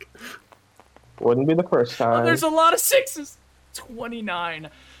epic. Wouldn't be the first time. Oh, there's a lot of sixes. 29.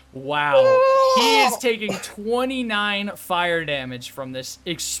 Wow. He is taking 29 fire damage from this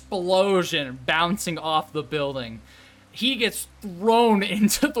explosion bouncing off the building. He gets thrown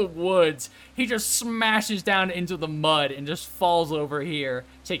into the woods. He just smashes down into the mud and just falls over here,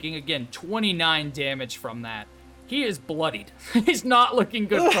 taking, again, 29 damage from that. He is bloodied. He's not looking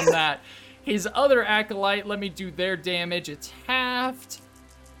good from that. His other acolyte, let me do their damage. It's halved.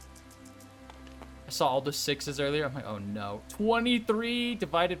 I saw all the sixes earlier. I'm like, oh no. 23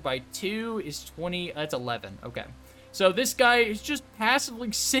 divided by 2 is 20. That's 11. Okay. So this guy is just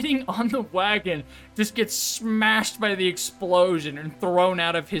passively sitting on the wagon, just gets smashed by the explosion and thrown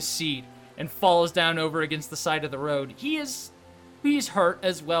out of his seat and falls down over against the side of the road. He's hurt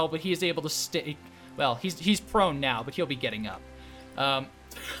as well, but he is able to stay. Well, he's prone now, but he'll be getting up.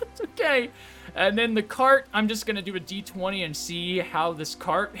 It's okay. And then the cart, I'm just gonna do a d20 and see how this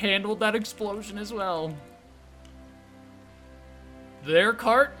cart handled that explosion as well. Their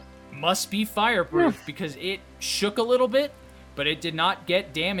cart must be fireproof because it shook a little bit, but it did not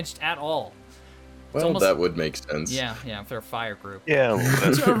get damaged at all. Well, almost- that would make sense. Yeah, if they're a fire group. Yeah,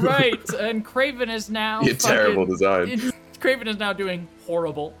 that's All right, and Craven is now You terrible design. Craven is now doing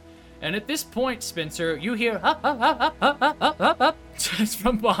horrible. And at this point, Spencer, you hear up just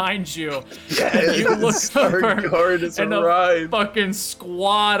from behind you. And you look Our over, guard has and a arrived. fucking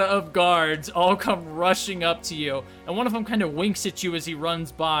squad of guards all come rushing up to you. And one of them kind of winks at you as he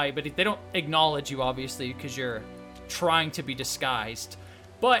runs by, but they don't acknowledge you, obviously, because you're trying to be disguised.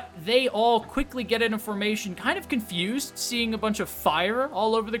 But they all quickly get into formation, kind of confused, seeing a bunch of fire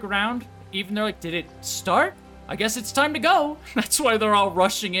all over the ground. Even they're like, did it start? I guess it's time to go. That's why they're all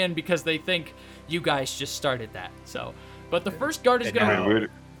rushing in, because they think you guys just started that. So, but the first guard is gonna.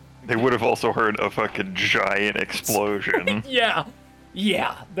 They would have also heard a fucking giant explosion.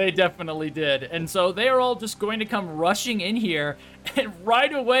 Yeah, they definitely did. And so they are all just going to come rushing in here, and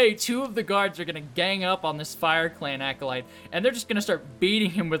right away, 2 of the guards are gonna gang up on this Fire Clan acolyte, and they're just gonna start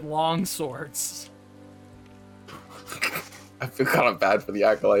beating him with long swords. I feel kind of bad for the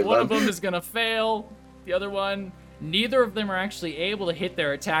acolyte. One of them is gonna fail. The other one, neither of them are actually able to hit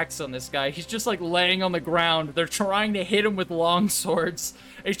their attacks on this guy. He's just like laying on the ground. They're trying to hit him with long swords.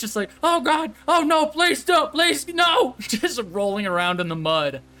 He's just like, oh god, oh no, please don't, please no, just rolling around in the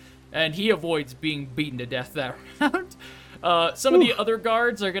mud. And he avoids being beaten to death that round. Some of the other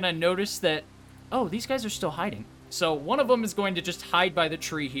guards are gonna notice that, oh, these guys are still hiding. So one of them is going to just hide by the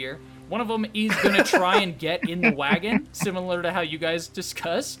tree here. One of them is gonna try and get in the wagon, similar to how you guys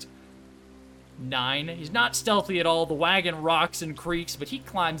discussed. 9. He's not stealthy at all. The wagon rocks and creaks, but he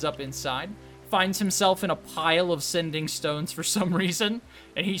climbs up inside, finds himself in a pile of sending stones for some reason,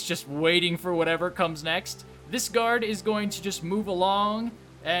 and he's just waiting for whatever comes next. This guard is going to just move along,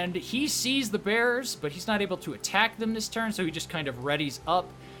 and he sees the bearers, but he's not able to attack them this turn, so he just kind of readies up,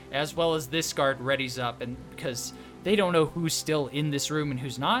 as well as this guard readies up, and because they don't know who's still in this room and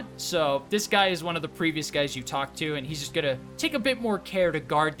who's not. So this guy is one of the previous guys you talked to, and he's just gonna take a bit more care to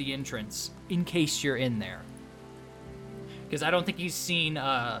guard the entrance in case you're in there. Because I don't think he's seen, he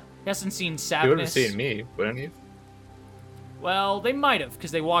hasn't seen Savinus. You would have seen me, wouldn't you? Well, they might have,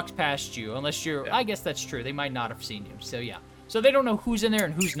 because they walked past you, unless you're, yeah. I guess that's true. They might not have seen you, so yeah. So they don't know who's in there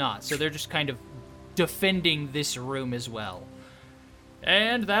and who's not, so they're just kind of defending this room as well.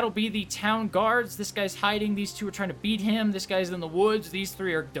 And that'll be the town guards. This guy's hiding. These 2 are trying to beat him. This guy's in the woods. These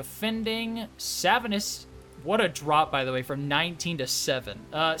 3 are defending. Savinus, what a drop, by the way, from 19 to 7.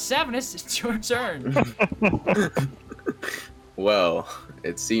 Savinus, it's your turn. Well,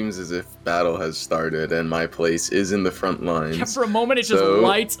 it seems as if battle has started, and my place is in the front lines. Yeah, for a moment, it just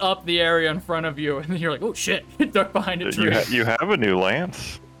lights up the area in front of you, and then you're like, oh shit, duck behind a tree. You have a new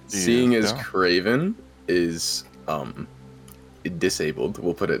lance. Seeing as Craven is, disabled,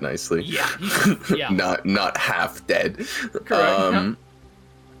 we'll put it nicely. Yeah. not half dead. Correct.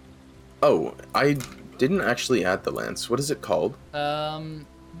 Oh, I didn't actually add the lance. What is it called? Let me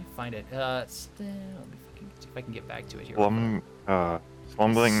find it. Let me see if I can get back to it here.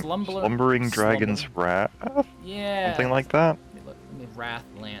 Slumbering Dragon's Wrath? Yeah. Something like that? Let me Wrath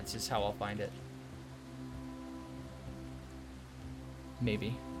Lance is how I'll find it.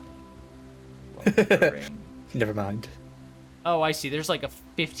 Maybe. Never mind. Oh, I see. There's like a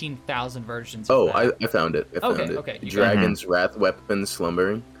 15,000 versions of that. I found it. Okay. Dragon's Wrath Weapon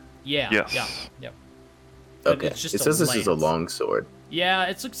Slumbering. Yeah. Yes. Yep. Okay. It says this is a long sword. Yeah,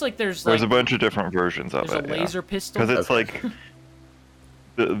 it looks like there's a bunch of different versions of it. There's a laser pistol. Because it's like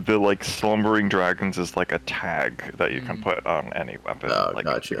the like slumbering dragons is like a tag that you can put on any weapon. Oh, like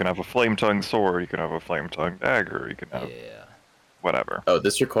gotcha. You can have a flame tongue sword, you can have a flame tongue dagger, you can have whatever. Oh,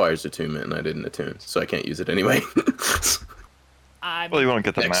 this requires attunement, and I didn't attune, so I can't use it anyway. Well, you won't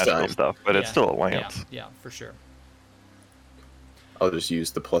get the magical stuff, but it's still a lance. Yeah, for sure. I'll just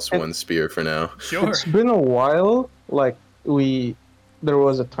use the +1 spear for now. Sure. It's been a while. Like there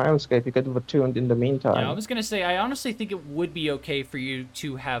was a timescape you could have attuned in the meantime. Yeah, I was gonna say I honestly think it would be okay for you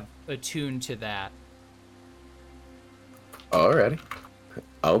to have attuned to that. Alrighty.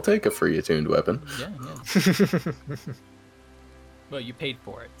 I'll take a free attuned weapon. Yeah. Well, you paid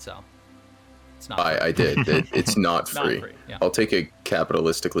for it, so it's not free. I did. It's not free. Not free, yeah. I'll take a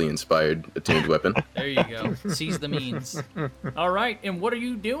capitalistically inspired attuned weapon. There you go. Seize the means. All right, and what are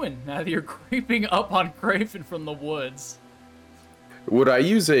you doing now that you're creeping up on Craven from the woods? Would I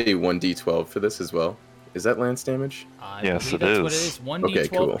use a 1d12 for this as well? Is that lance damage? Yes, that's what it is. 1d12 Okay,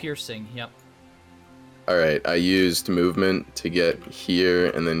 cool. piercing. Yep. Alright, I used movement to get here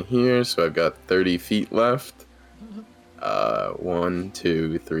and then here, so I've got 30 feet left. 1,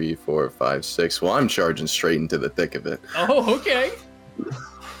 2, 3, 4, 5, 6. Well, I'm charging straight into the thick of it. Oh, okay.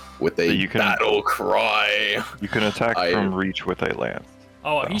 With a battle cry. You can attack from reach with a lance.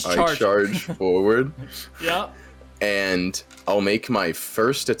 Oh, he's charging. I charge forward. Yep. And I'll make my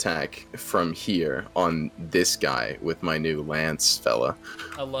first attack from here on this guy with my new lance fella.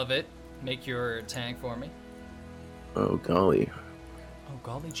 I love it. Make your attack for me. Oh, golly. Oh,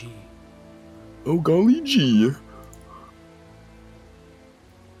 golly gee. Oh, golly gee.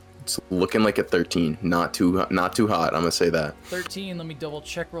 It's looking like a 13. Not too hot, I'm gonna say that. 13, let me double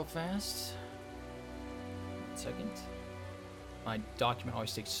check real fast. 1 second. My document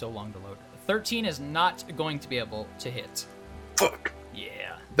always takes so long to load. 13 is not going to be able to hit. Fuck.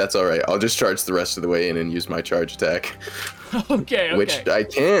 Yeah. That's all right. I'll just charge the rest of the way in and use my charge attack. Okay. Which I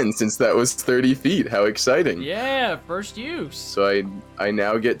can, since that was 30 feet. How exciting. Yeah, first use. So I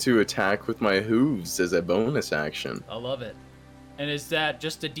now get to attack with my hooves as a bonus action. I love it. And is that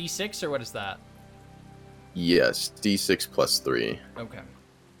just a d6 or what is that? Yes, d6 plus 3. Okay.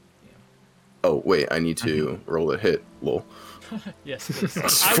 Oh, wait, I need to roll a hit. Lol. Yes, please.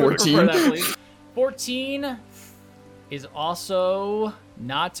 It's I would 14. prefer that, please. 14 is also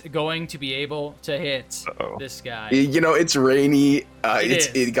not going to be able to hit this guy. You know, it's rainy.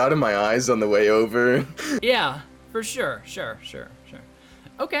 It It got in my eyes on the way over. Yeah, for sure. Sure.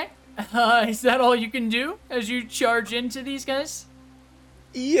 Okay. Is that all you can do as you charge into these guys?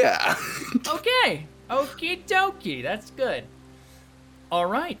 Yeah. Okay. Okie dokie. That's good. All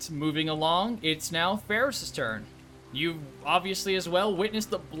right. Moving along. It's now Ferris's turn. You obviously as well witnessed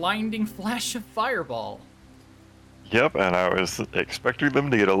the blinding flash of fireball. Yep, and I was expecting them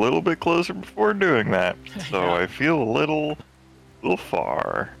to get a little bit closer before doing that, so Yeah. I feel a little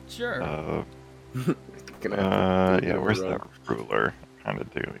far. Sure. Yeah, where's that ruler? I'm trying to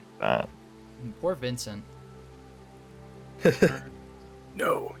do that. Poor Vincent.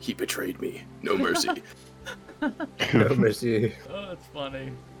 No, he betrayed me. No mercy. No mercy. Oh, that's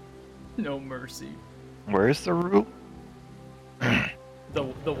funny. No mercy. Where's the ruler?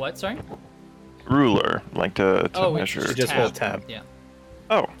 The what? Sorry. Ruler, like to Oh, measure. it's Just hold tab. Yeah.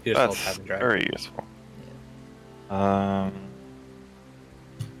 Oh, You just hold that's tab and drag. very useful. I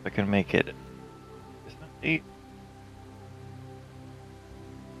can make it. Is that 8?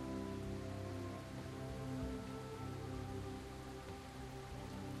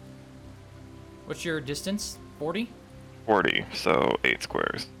 What's your distance? 40? 40, so 8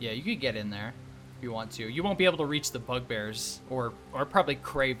 squares. Yeah, you could get in there if you want to. You won't be able to reach the bugbears or probably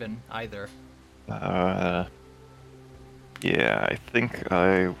Craven either. Yeah, I think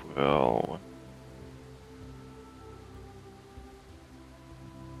I will.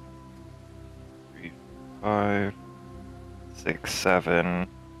 3, 5, 6, 7,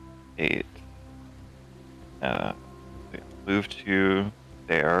 8. Move to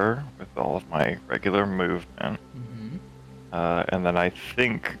there with all of my regular movement. And then I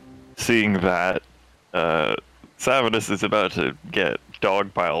think, seeing that Savinus is about to get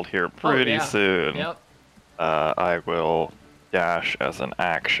dogpiled here pretty soon, Yep. I will dash as an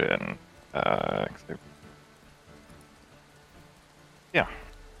action. Yeah.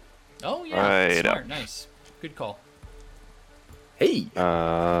 Oh yeah, Right smart, up. nice, good call. Hey.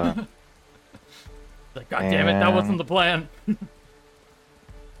 Like, God damn it, that wasn't the plan.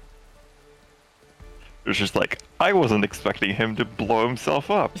 It's just like, I wasn't expecting him to blow himself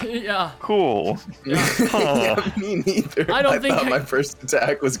up. Yeah. Cool. Huh. Yeah, me neither. I don't think thought my first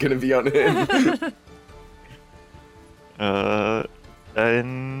attack was gonna be on him.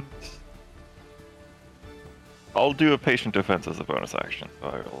 And I'll do a patient defense as a bonus action, so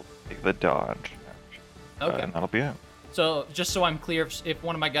I will take the dodge action. Okay. And that'll be it. So just so I'm clear, if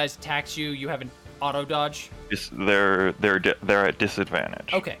one of my guys attacks you, you have an auto dodge. They're at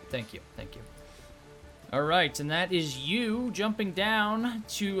disadvantage. Okay, thank you. All right, and that is you jumping down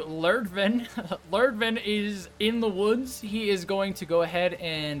to Lurdvin. Lurdvin is in the woods. He is going to go ahead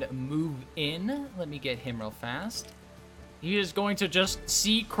and move in. Let me get him real fast. He is going to just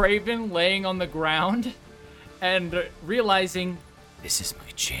see Craven laying on the ground and realizing, this is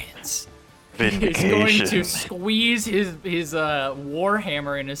my chance. He's going to squeeze his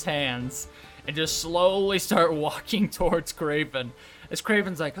warhammer in his hands and just slowly start walking towards Craven. As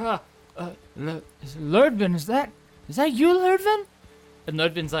Craven's like, Lurdvin, is that you, Lurdvin? And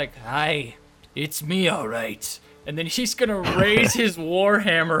Lurdvin's like, hi, it's me, all right. And then he's gonna raise his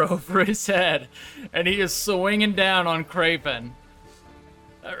warhammer over his head, and he is swinging down on Craven.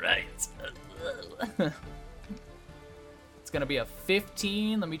 All right. It's gonna be a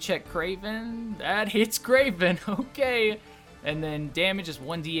 15. Let me check Craven. That hits Craven. Okay. And then damage is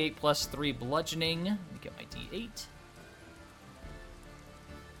 1d8 plus 3 bludgeoning. Let me get my d8.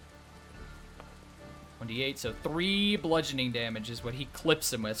 1d8, so 3 bludgeoning damage is what he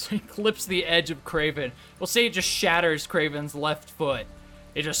clips him with. So he clips the edge of Craven. We'll say it just shatters Craven's left foot.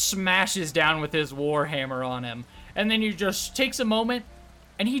 It just smashes down with his warhammer on him. And then he just takes a moment,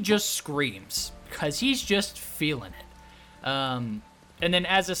 and he just screams. Because he's just feeling it. And then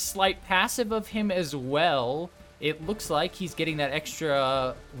as a slight passive of him as well, it looks like he's getting that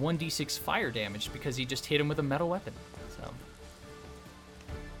extra 1d6 fire damage because he just hit him with a metal weapon. So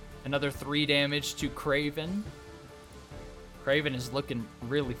another 3 damage to Craven. Craven is looking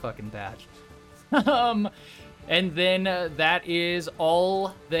really fucking bad. And then that is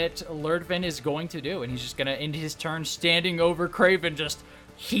all that Lurdvin is going to do. And he's just going to end his turn standing over Craven, just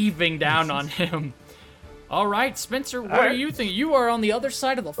heaving down on him. All right, Spencer, what are you thinking? You are on the other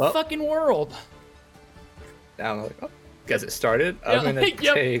side of the fucking world. Now I'm like, oh, guess it started. I'm going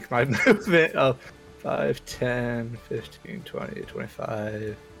to take my movement of 5, 10, 15, 20,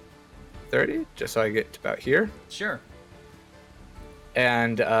 25, 30, just so I get to about here. Sure.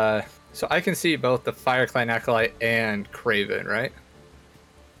 And so I can see both the Fire Clan Acolyte and Craven, right?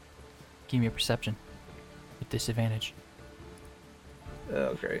 Give me a perception. With disadvantage.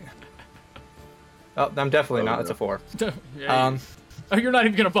 Oh, great. Oh, I'm definitely not. It's a 4. Oh, you're not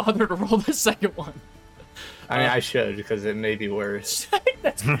even going to bother to roll the second one. I mean, I should, because it may be worse.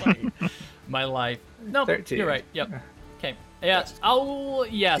 That's funny. My life. No, 13. You're right. Yep. Okay.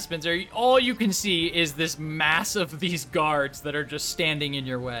 Yeah, Spencer. All you can see is this mass of these guards that are just standing in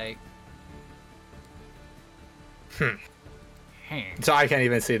your way. So I can't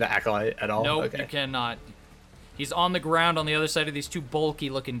even see the Acolyte at all? Nope, Okay. you cannot. He's on the ground on the other side of these two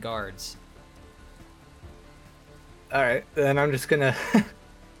bulky-looking guards. Alright, then I'm just gonna...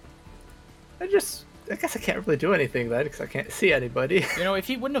 I guess I can't really do anything then, because I can't see anybody. You know, if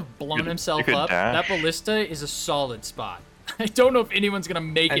he wouldn't have blown himself could up, dash. that ballista is a solid spot. I don't know if anyone's gonna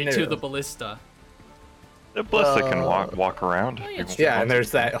make it to the ballista. The ballista can walk around. Oh, yeah, if it's you Yeah, want and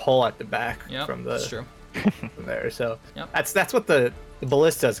there's that hole at the back Yep, from that's true. from there. So Yep. that's what the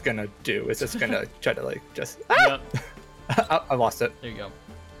ballista's gonna do. It's just gonna try to like just. Yep. I lost it. There you go.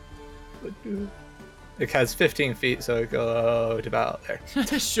 It has 15 feet, so it goes about there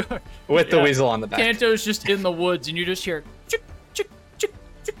Sure. with the weasel on the back. Kanto's just in the woods, and you just hear chick, chick, chick,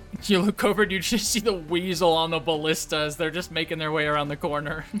 chick. You look over, and you just see the weasel on the ballista as they're just making their way around the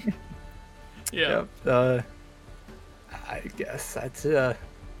corner. Yeah. Yep. I guess that's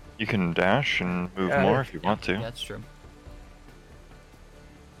You can dash and move more if you want to. That's true.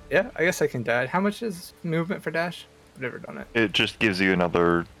 Yeah, I guess I can dash. How much is movement for dash? I've never done it. It just gives you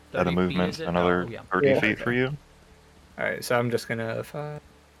another 30 feet, movement, is it? another Oh, yeah. 30 feet for you. All right, so I'm just gonna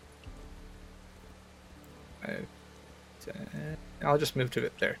 10. I'll just move to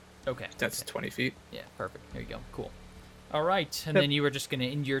it there. Okay. That's 20 feet. Yeah, perfect. There you go. Cool. All right, and then you were just gonna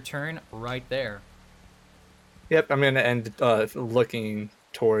end your turn right there. Yep, I'm gonna end looking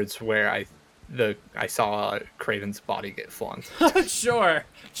towards where I saw Craven's body get flung. Sure,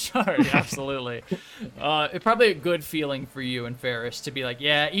 absolutely. It's probably a good feeling for you and Ferris to be like,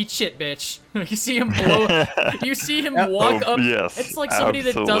 yeah, eat shit, bitch. You see him blow. You see him walk up. Yes, It's like somebody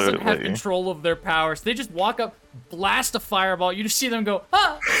that doesn't have absolutely. control of their powers. They just walk up, blast a fireball. You just see them go,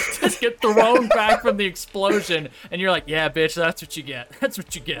 just get thrown back from the explosion, and you're like, yeah, bitch, that's what you get. That's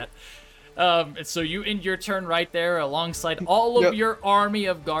what you get. And so you end your turn right there alongside all of your army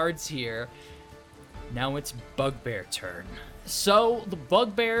of guards here. Now it's Bugbear turn. So the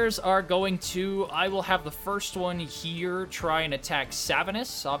Bugbears are going to, I will have the first one here try and attack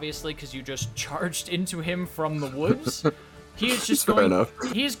Savinus, obviously because you just charged into him from the woods. He is just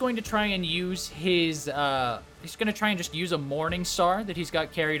he is going to try and use his, he's going to try and just use a Morning Star that he's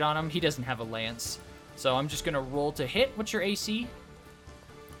got carried on him. He doesn't have a lance. So I'm just going to roll to hit. What's your AC?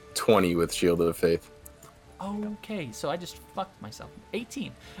 20 with Shield of Faith. Okay, so I just fucked myself.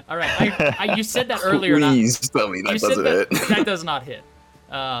 18. All right, you said that earlier. Please tell me that doesn't hit. That does not hit.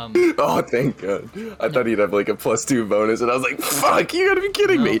 Oh, thank God. I thought he'd have like a +2 bonus, and I was like, fuck, you gotta be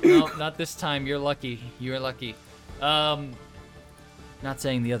kidding me. No, not this time. You're lucky. You're lucky. Not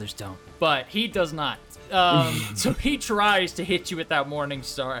saying the others don't, but he does not. So he tries to hit you with that Morning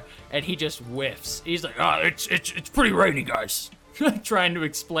Star, and he just whiffs. He's like, it's pretty rainy, guys. Trying to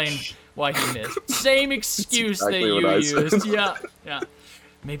explain why he missed. Same excuse exactly that what you I used. said. Yeah.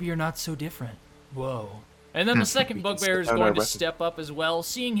 Maybe you're not so different. Whoa. And then the second Bugbear is going to step up as well.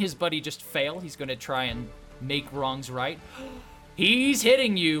 Seeing his buddy just fail, he's going to try and make wrongs right. He's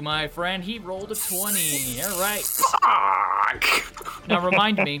hitting you, my friend. He rolled a 20. All right. Fuck. Now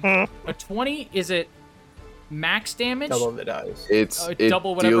remind me, a 20, is it max damage? Double the dice. It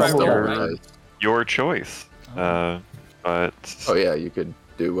double whatever deals I roll, double right? dice. Your choice. But Oh yeah, you could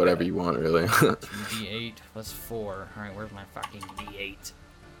do whatever you want, really. 2d8 plus 4. All right, where's my fucking d8?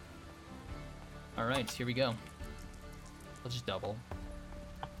 All right, here we go. I'll just double.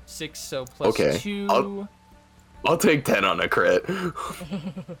 6, so plus Okay, 2. I'll take 10 on a crit.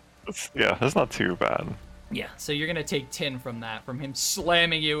 yeah, that's not too bad. Yeah, so you're gonna take 10 from that, from him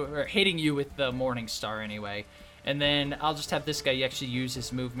slamming you, or hitting you with the Morning Star anyway. And then I'll just have this guy actually use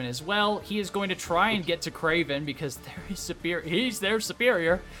his movement as well. He is going to try and get to Craven because he's their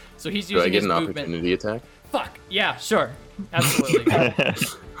superior. So he's Do I using get his an movement. opportunity attack? Fuck, yeah, sure. Absolutely.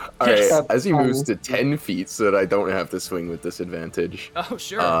 Alright, as he moves to 10 feet so that I don't have to swing with disadvantage, Oh,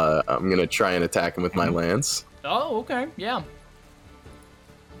 sure. I'm gonna try and attack him with my lance. Oh, okay, yeah.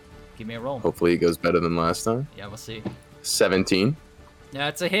 Give me a roll. Hopefully it goes better than last time. Yeah, we'll see. 17.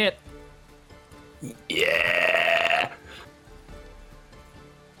 That's a hit. Yeah.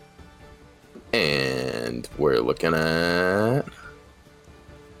 And we're looking at...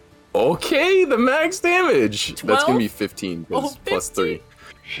 Okay, the max damage. 12? That's going to be 15 Oh, plus 3.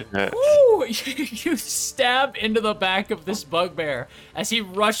 Shit. Ooh, you stab into the back of this bugbear. As he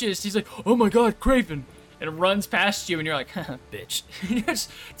rushes, he's like, oh my god, Craven. And runs past you, and you're like, haha, bitch. You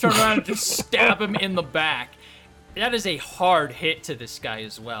just turn around and just stab him in the back. That is a hard hit to this guy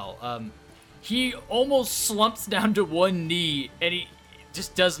as well. He almost slumps down to one knee, and he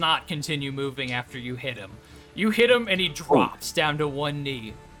just does not continue moving after you hit him. You hit him, and he drops down to one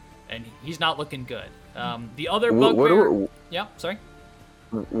knee. And he's not looking good. The other bugbear... Yeah, sorry?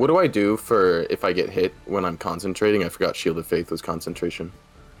 What do I do for if I get hit when I'm concentrating? I forgot Shield of Faith was concentration.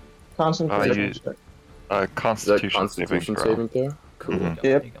 Concentration. Constitution saving throw? Cool. Mhm.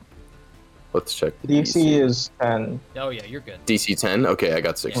 Yep. Let's check the DC is 10. Oh, yeah, you're good. DC 10? Okay, I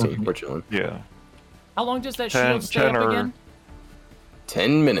got 16. Yeah. We're chilling. Yeah. How long does that 10 shield stay up again?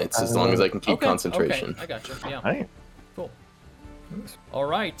 10 minutes, as long as I can keep concentration. Okay, I gotcha. Yeah. Right. Cool. All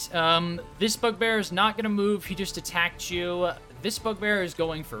right. This bugbear is not going to move. He just attacked you. This bugbear is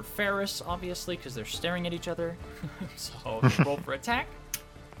going for Ferris, obviously, because they're staring at each other. So roll for attack.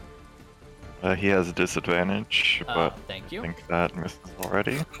 He has a disadvantage, but Thank you. I think that misses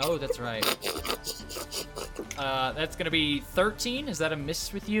already. Oh, that's right. That's going to be 13. Is that a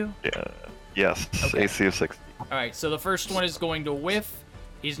miss with you? Yeah. Yes. Okay. AC of 60. All right, so the first one is going to whiff.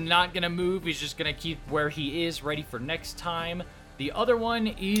 He's not going to move. He's just going to keep where he is, ready for next time. The other one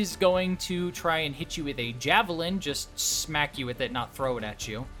is going to try and hit you with a javelin, just smack you with it, not throw it at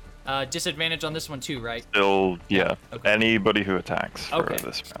you. Disadvantage on this one too, right? Still, yeah. Okay. Anybody who attacks for Okay.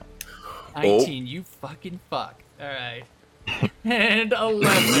 this round. 19, you fucking fuck. All right. And 11.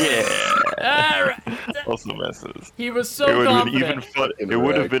 Yeah. All right. Also misses. He was so It would have been confident. even fun. It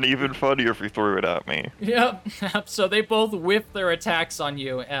would have been even funnier if you threw it at me. Yep. So they both whiff their attacks on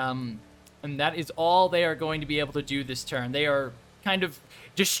you, and that is all they are going to be able to do this turn. They are kind of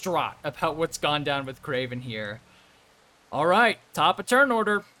distraught about what's gone down with Craven here. All right, top of turn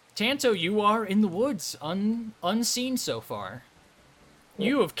order. Tanto, you are in the woods, unseen so far.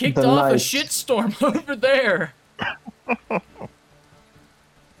 You have kicked off a shitstorm over there.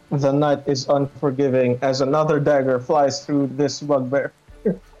 The knight is unforgiving as another dagger flies through this bugbear.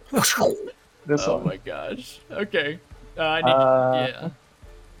 This Oh one. my gosh. Okay. Yeah.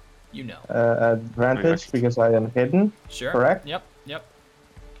 You know. Advantage because I am hidden. Sure. Correct? Yep.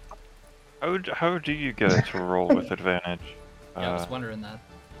 How do you get to roll with advantage? Yeah, I was wondering that.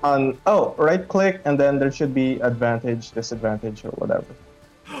 Right click and then there should be advantage, disadvantage, or whatever.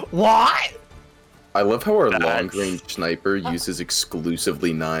 What? I love how our long-range sniper uses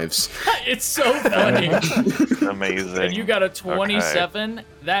exclusively knives. It's so funny. Amazing. And you got a 27. Okay.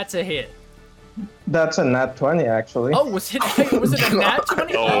 That's a hit. That's a nat 20, actually. Oh, was it a nat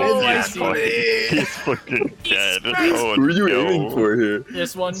 20? Oh, I he's see. He's fucking dead. Oh, Who are you no. aiming for here?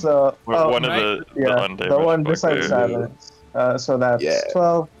 This one? So, One right? of the the one beside bugbears. 7. So that's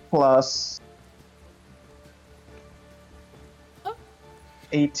 12 plus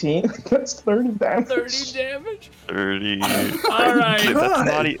 18. That's 30 damage. 30 damage? 30. All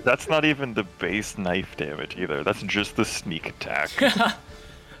right. That's not even the base knife damage either. That's just the sneak attack.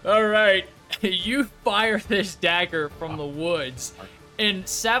 All right. You fire this dagger from the woods. And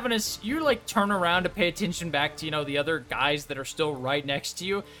Savinus, you like turn around to pay attention back to, the other guys that are still right next to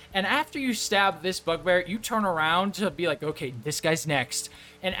you. And after you stab this bugbear, you turn around to be like, okay, this guy's next.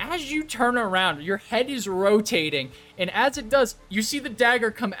 And as you turn around, your head is rotating. And as it does, you see the dagger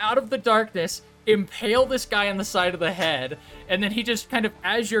come out of the darkness, impale this guy on the side of the head. And then he just kind of,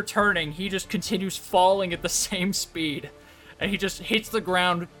 as you're turning, he just continues falling at the same speed. And he just hits the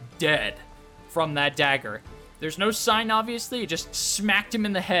ground dead from that dagger. There's no sign, obviously. It just smacked him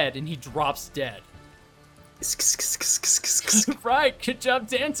in the head, and he drops dead. Right, good job,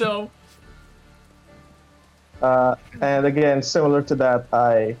 Danto. And again, similar to that,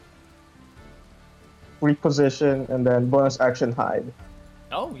 I reposition and then bonus action hide.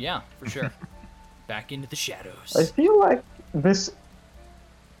 Oh, yeah, for sure. Back into the shadows. I feel like this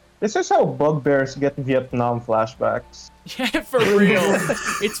is how bugbears get Vietnam flashbacks. Yeah, for real.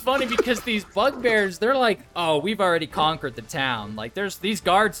 It's funny because these bugbears, they're like, oh, we've already conquered the town. Like, there's these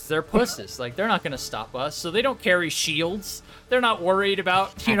guards, they're pusses. Like, they're not going to stop us. So they don't carry shields. They're not worried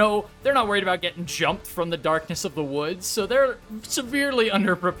about, they're not worried about getting jumped from the darkness of the woods. So they're severely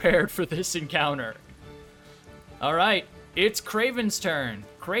underprepared for this encounter. All right, it's Craven's turn.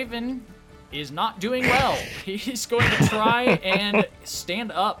 Craven, is not doing well. He's going to try and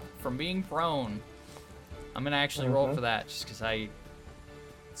stand up from being prone. I'm going to actually roll for that just because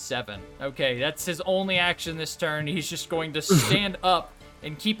 7. Okay, that's his only action this turn. He's just going to stand up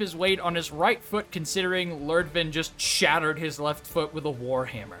and keep his weight on his right foot, considering Lurdvin just shattered his left foot with a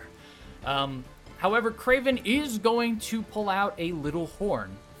warhammer. However, Craven is going to pull out a little horn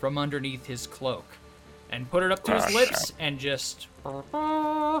from underneath his cloak and put it up to his lips and just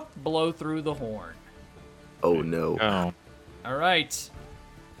blow through the horn. Oh no. Oh. All right.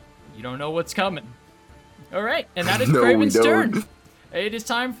 You don't know what's coming. All right, and that is No, we Craven's don't. turn. It is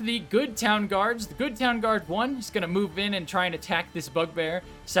time for the Good Town Guards. The Good Town Guard 1 is going to move in and try and attack this bugbear.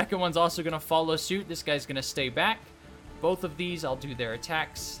 Second one's also going to follow suit. This guy's going to stay back. Both of these, I'll do their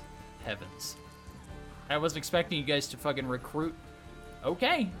attacks. Heavens. I wasn't expecting you guys to fucking recruit.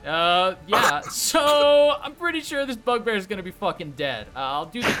 Okay. Yeah. So, I'm pretty sure this bugbear is going to be fucking dead. I'll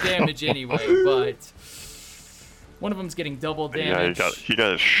do the damage anyway, but one of them's getting double damage. Yeah, he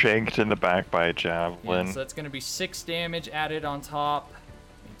got shanked in the back by a javelin. Yeah, so that's going to be 6 damage added on top.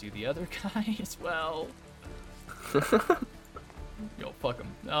 Let me do the other guy as well. Yo, fuck him.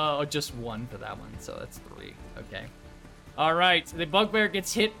 Oh, just 1 for that one, so that's 3. Okay. All right, the bugbear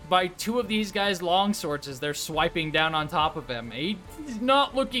gets hit by 2 of these guys' longswords as they're swiping down on top of him. He's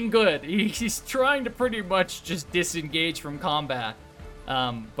not looking good. He's trying to pretty much just disengage from combat,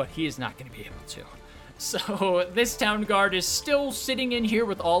 but he is not going to be able to. So this town guard is still sitting in here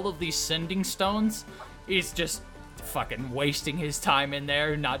with all of these sending stones. He's just fucking wasting his time in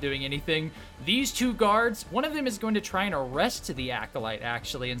there, not doing anything. These 2 guards, one of them is going to try and arrest the acolyte,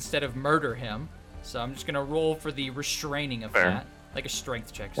 actually, instead of murder him. So I'm just going to roll for the restraining of that. Like a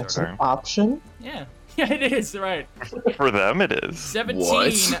strength check, sort That's of. an option? Yeah. Yeah, it is, right. For them, it is. 17.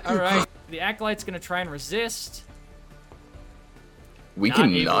 What? All right. The acolyte's going to try and resist. We Not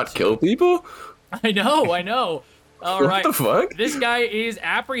can able not to. kill people? I know. All right. What the fuck? This guy is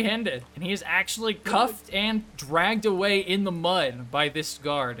apprehended, and he is actually cuffed and dragged away in the mud by this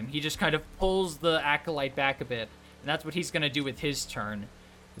guard, and he just kind of pulls the acolyte back a bit, and that's what he's going to do with his turn.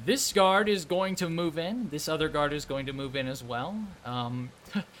 This guard is going to move in. This other guard is going to move in as well.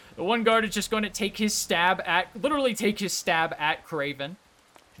 The one guard is just going to literally take his stab at Craven.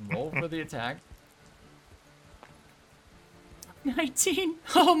 Roll for the attack. 19.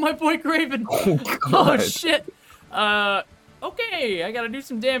 Oh, my boy Craven. Oh, Oh, God. shit. Okay, I gotta do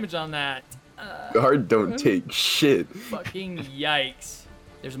some damage on that. Guard don't take shit. Fucking yikes.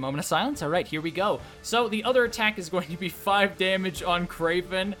 There's a moment of silence. All right, here we go. So the other attack is going to be 5 damage on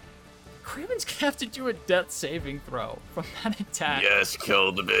Craven. Craven's gonna have to do a death saving throw from that attack. Yes,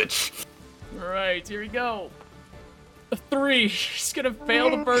 kill the bitch. All right, here we go. A 3. He's gonna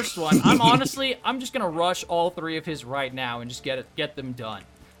fail the first one. I'm just gonna rush all 3 of his right now and just get them done.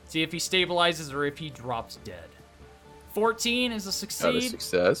 See if he stabilizes or if he drops dead. 14 is a Got a succeed.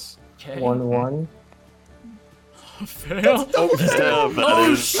 success. Okay. 1-1. Fail. Yeah,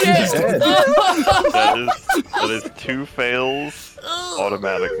 Oh shit! that is 2 fails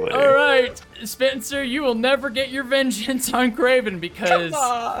automatically. All right, Spencer, you will never get your vengeance on Craven because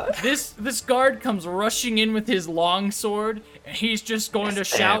this guard comes rushing in with his longsword, and he's just going to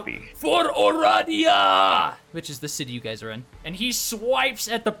shout for Oradia, which is the city you guys are in, and he swipes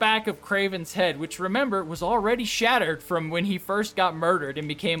at the back of Craven's head, which remember was already shattered from when he first got murdered and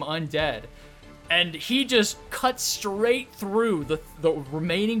became undead. And he just cuts straight through the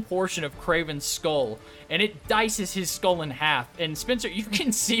remaining portion of Craven's skull, and it dices his skull in half. And Spencer, you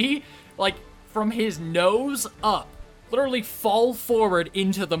can see, like, from his nose up, literally fall forward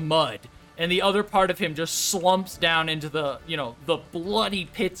into the mud, and the other part of him just slumps down into the bloody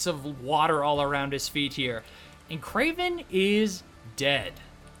pits of water all around his feet here. And Craven is dead.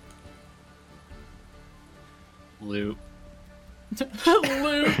 Loot.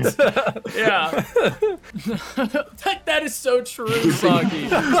 Loot. Yeah. that is so true, Soggy.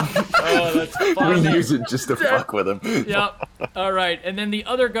 Oh, that's We funny. use it just to fuck with him. Yep. All right, and then the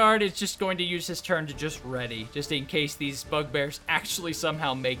other guard is just going to use his turn to just ready, just in case these bugbears actually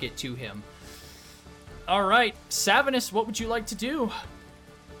somehow make it to him. All right, Savinus, what would you like to do?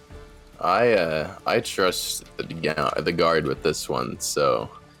 I trust the guard with this one, so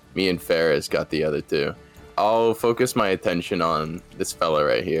me and Ferris got the other 2. I'll focus my attention on this fella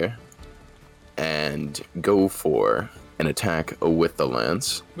right here and go for an attack with the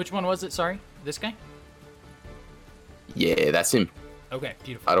lance. Which one was it? Sorry, this guy? Yeah, that's him. Okay,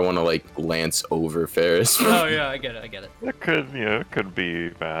 beautiful. I don't want to like lance over Ferris. Oh yeah, I get it. It could be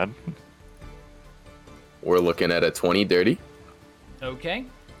bad. We're looking at a 20 dirty. Okay.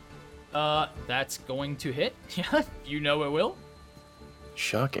 That's going to hit. Yeah, you know it will.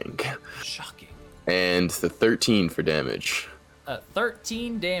 Shocking. Shocking. And the 13 for damage.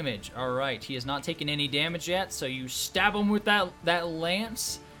 13 damage. All right, he has not taken any damage yet, so you stab him with that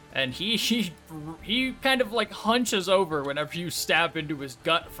lance, and he kind of like hunches over whenever you stab into his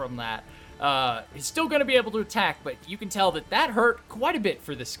gut from that. He's still going to be able to attack, but you can tell that hurt quite a bit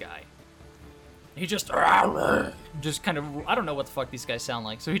for this guy. He just kind of, I don't know what the fuck these guys sound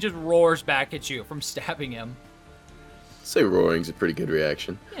like, so he just roars back at you from stabbing him. I'd say roaring's a pretty good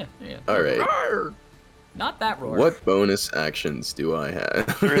reaction. Yeah. All right. Not that roar. What bonus actions do I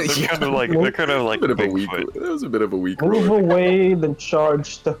have? They're kind of like a bit of a weak. Bigfoot. That was a bit of a weak Move roar. away, then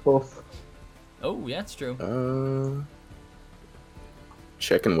charge the hoof. Oh, yeah, that's true.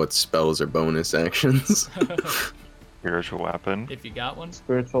 Checking what spells are bonus actions. Spiritual weapon. If you got one.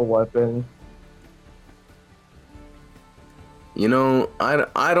 Spiritual weapon. You know,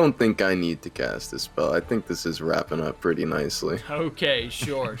 I don't think I need to cast a spell. I think this is wrapping up pretty nicely. Okay,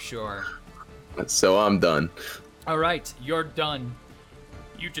 sure. So I'm done. All right, you're done.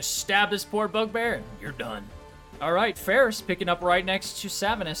 You just stab this poor bugbear, and you're done. All right, Ferris, picking up right next to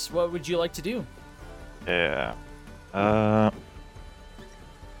Savinus. What would you like to do? Yeah.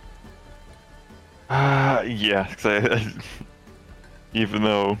 Yeah. 'Cause even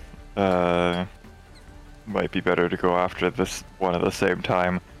though might be better to go after this one at the same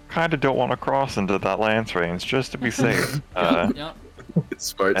time, kind of don't want to cross into that lance range just to be safe. Yep.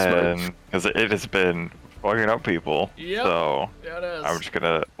 Smart. Because it has been fucking up people. Yep. So Yeah, it is. I'm just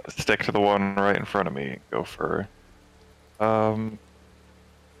gonna stick to the one right in front of me. Go for, yeah. I'm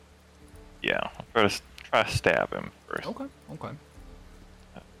gonna try to stab him first. Okay.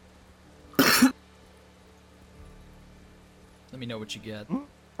 Let me know what you get.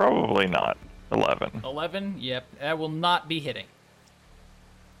 Probably not. 11. 11? Yep, that will not be hitting.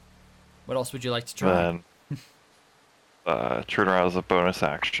 What else would you like to try? Then, turn around as a bonus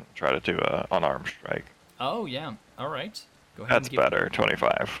action. Try to do a unarmed strike. Oh, yeah. All right. Go ahead. That's better.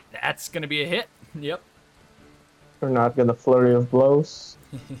 25. That's going to be a hit. Yep. We're not gonna flurry of blows.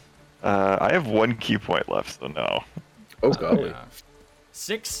 I have 1 key point left, so no. Oh golly.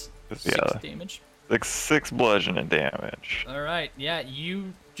 6 Yeah. damage. 6 bludgeoning damage. All right. Yeah,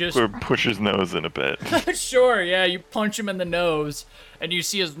 you just Or push his nose in a bit. sure. Yeah, you punch him in the nose, and you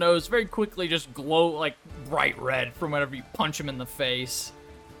see his nose very quickly just glow like bright red from whenever you punch him in the face.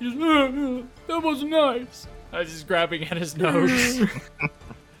 He's just, that was nice. I was just grabbing at his nose.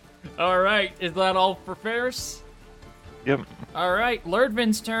 All right. Is that all for Ferris? Yep. All right,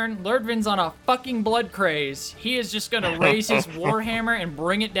 Lurdvin's turn. Lurdvin's on a fucking blood craze. He is just gonna raise his warhammer and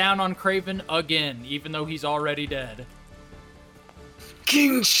bring it down on Craven again, even though he's already dead.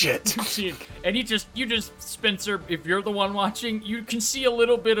 King shit. And you just, Spencer, if you're the one watching, you can see a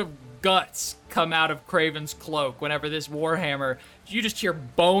little bit of guts come out of Craven's cloak whenever this warhammer. You just hear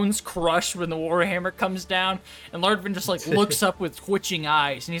bones crush when the warhammer comes down, and Lurdvin just like looks up with twitching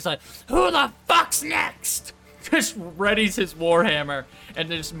eyes, and he's like, "Who the fuck's next?" Just readies his warhammer and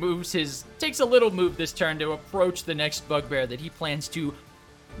just takes a little move this turn to approach the next bugbear that he plans to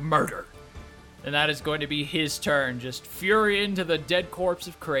murder. And that is going to be his turn, just fury into the dead corpse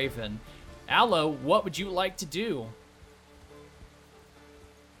of Craven. Aloe, what would you like to do?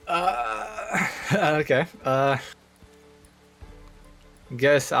 Okay.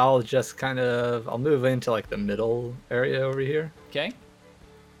 Guess I'll just I'll move into like the middle area over here. Okay.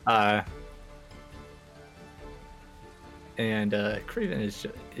 And Craven is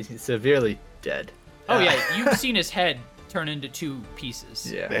severely dead. Oh yeah, you've seen his head turn into 2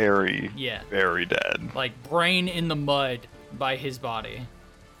 pieces. Yeah. Very dead. Like brain in the mud by his body.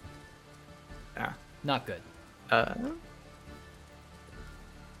 Yeah. Not good.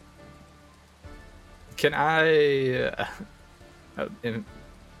 Can I?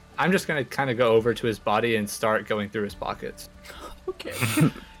 I'm just gonna kind of go over to his body and start going through his pockets. Okay.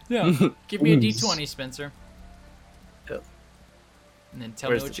 Yeah. Give me a d20, Spencer. Yep. And then tell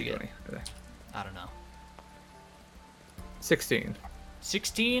Where's me what the you get. D20? Okay. I don't know. 16.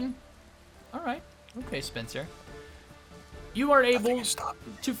 16? Alright. Okay, Spencer. You are able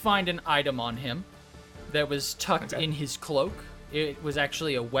to find an item on him that was tucked in his cloak. It was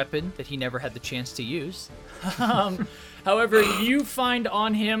actually a weapon that he never had the chance to use. However, you find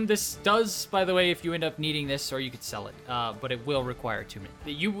on him, this does, by the way, if you end up needing this, or you could sell it, but it will require 2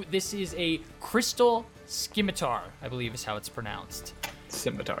 minutes. This is a crystal scimitar, I believe is how it's pronounced.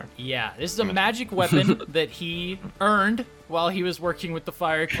 Scimitar. Yeah, this is a magic weapon that he earned while he was working with the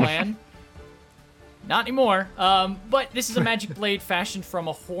Fire Clan. Not anymore, but this is a magic blade fashioned from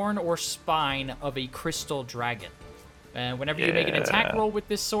a horn or spine of a crystal dragon. And whenever you make an attack roll with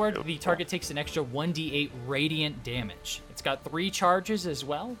this sword, the target takes an extra 1d8 radiant damage. It's It's got 3 charges as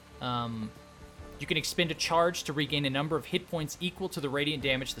well. You can expend a charge to regain a number of hit points equal to the radiant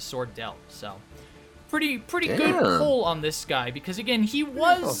damage the sword dealt. So, pretty good pull on this guy, because again, he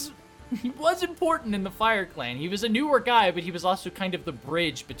was important in the Fire Clan. He was a newer guy, but he was also kind of the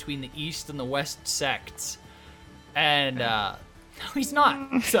bridge between the East and the West sects. And no, he's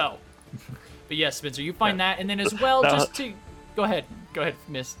not. So, but yes, Spencer, you find that, and then as well, just to go ahead,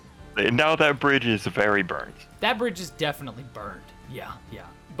 Miss. Now that bridge is very burned. That bridge is definitely burned. Yeah.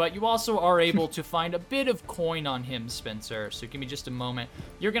 But you also are able to find a bit of coin on him, Spencer. So give me just a moment.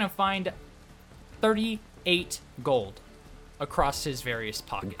 You're gonna find 38 gold across his various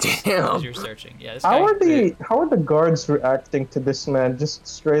pockets as you're searching. Yeah. This guy, how are the guards reacting to this man just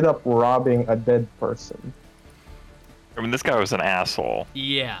straight up robbing a dead person? I mean, this guy was an asshole.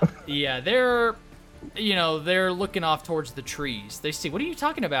 Yeah. They're looking off towards the trees. They see, what are you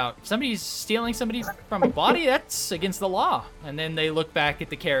talking about? Somebody's stealing somebody from a body? That's against the law. And then they look back at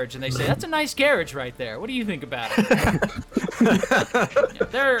the carriage and they say, that's a nice carriage right there. What do you think about it?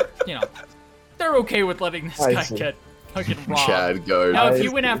 They're okay with letting this guy get fucking robbed. Chad guard. Now, if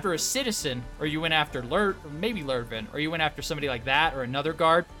you went after a citizen, or you went after maybe Lurdvin, or you went after somebody like that, or another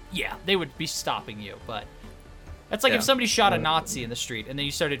guard, yeah, they would be stopping you, but... That's like if somebody shot a Nazi in the street and then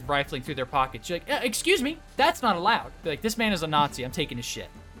you started rifling through their pockets. You're like, excuse me, that's not allowed. Be like, this man is a Nazi. I'm taking his shit.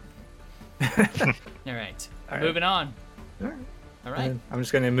 All right. Moving on. All right. I'm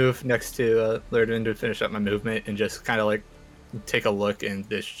just going to move next to Lurden to finish up my movement and just kind of like take a look in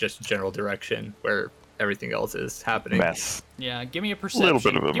this just general direction where everything else is happening. Mess. Yeah, give me a perception. A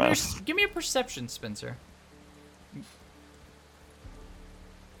little bit of a mess. Give me a perception, Spencer.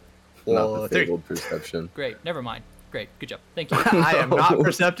 Not the fabled perception. Great. Never mind. Great. Good job. Thank you. I am not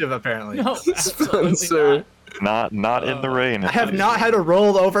perceptive, apparently. No, absolutely Spencer. not. Not in the rain. I have not had a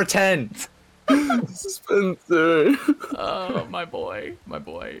roll over 10. Spencer. Oh, my boy.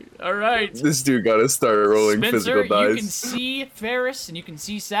 All right. This dude gotta start rolling Spencer, physical dice. you can see Ferris and you can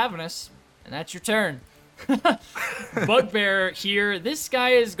see Savinus, and that's your turn. Bugbear here. This guy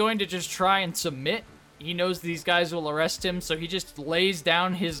is going to just try and submit. He knows these guys will arrest him, so he just lays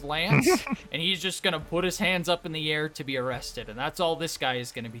down his lance, and he's just going to put his hands up in the air to be arrested, and that's all this guy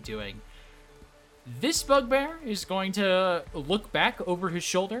is going to be doing. This Bugbear is going to look back over his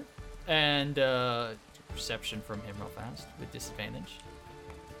shoulder, and perception from him real fast with disadvantage.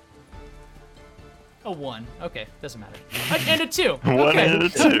 A 1. Okay, doesn't matter. And a 2. One and a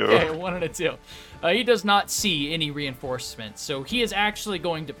 2. Okay, 1 and a 2. He does not see any reinforcements, so he is actually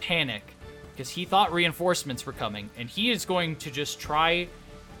going to panic, because he thought reinforcements were coming, and he is going to just try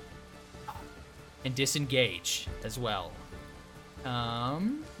and disengage as well. What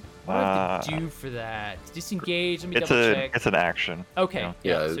do I have to do for that? Disengage, let me double check. It's an action. Okay,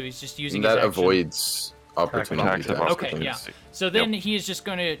 Yeah, so he's just using that his action. avoids opportunity Attacks of attacks. Okay, yeah. So then he is just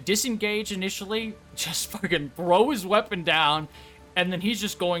going to disengage initially, just fucking throw his weapon down, and then he's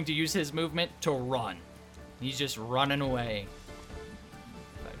just going to use his movement to run. He's just running away.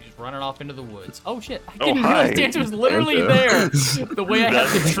 He's running off into the woods. Oh shit, I didn't realize Danto was literally there. The way I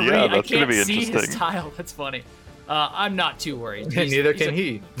have the tree, Yeah, I that's gonna can't be see his interesting. tile. That's funny. I'm not too worried. Neither can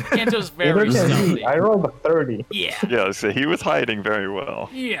he. Danto's very Neither can stealthy. he. I rolled a 30. Yeah. Yeah, so he was hiding very well.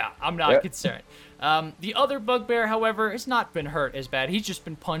 Yeah, I'm not concerned. The other Bugbear, however, has not been hurt as bad. He's just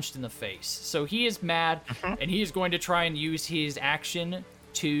been punched in the face. So he is mad, and he is going to try and use his action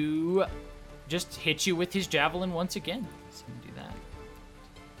to just hit you with his javelin once again. So I'm gonna do that.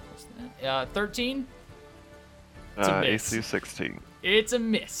 What's that? 13? It's a miss. AC 16. It's a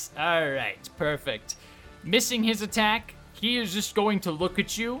miss. All right, perfect. Missing his attack, he is just going to look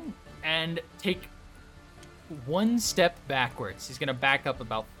at you and take one step backwards. He's going to back up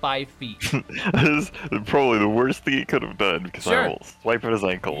about 5 feet. That is probably the worst thing he could have done, because I will swipe at his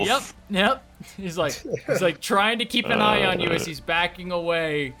ankles. Yep. He's like trying to keep an eye on you as he's backing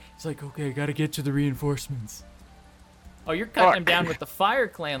away. He's like, okay, gotta get to the reinforcements. Oh, you're cutting him down with the Fire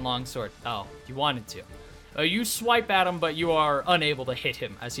Clan longsword. Oh, you wanted to. You swipe at him, but you are unable to hit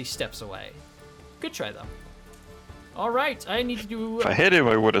him as he steps away. Good try, though. All right, I need to do... If I hit him,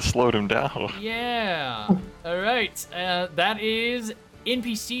 I would have slowed him down. Yeah. All right, that is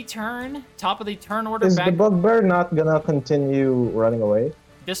NPC turn. Top of the turn order. Is the Bugbear not gonna continue running away?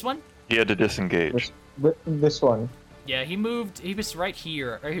 This one? He had to disengage. This one. Yeah, he moved. He was right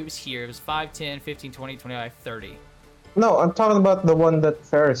here. Or he was here. It was 5, 10, 15, 20, 25, 30. No, I'm talking about the one that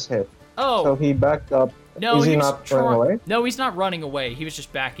Ferris hit. Oh. So he backed up. No, Is he not running away? No, he's not running away. He was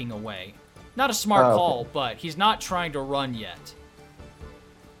just backing away. Not a smart call, but he's not trying to run yet.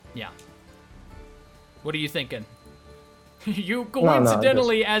 Yeah. What are you thinking? You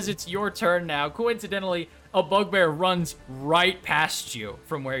coincidentally, as it's your turn now, coincidentally, a bugbear runs right past you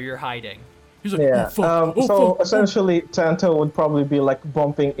from where you're hiding. He's like, Yeah. oh, fuck. Oh, So fuck. essentially, Tanto would probably be like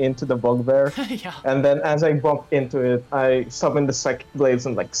bumping into the bugbear, Yeah. and then as I bump into it, I summon the psychic blades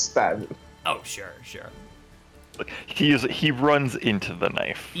and like stab it. Oh, sure. He runs into the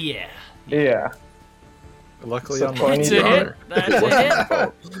knife. Yeah. Yeah. Luckily, So I'm That's funny. a hit. Honor.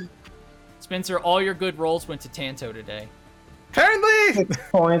 That's a hit. Spencer, all your good rolls went to Tanto today. apparently. 6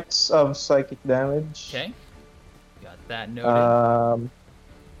 points of psychic damage. Okay. Got that noted.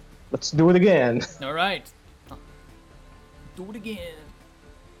 Let's do it again. All right. Do it again.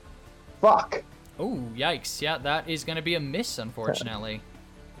 Fuck. Oh, yikes. Yeah, that is going to be a miss, unfortunately.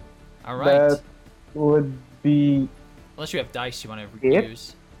 All right. That would be. Unless you have dice you want to Yep.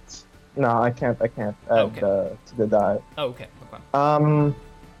 use. No, I can't add Okay. to the die. Oh, okay.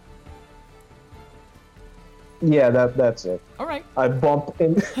 Yeah, that's it. All right. I bump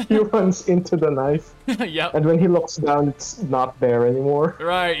in. He runs into the knife, Yep. and when he looks down, it's not there anymore.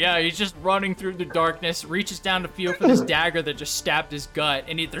 Right, yeah, he's just running through the darkness, reaches down to feel for this dagger that just stabbed his gut,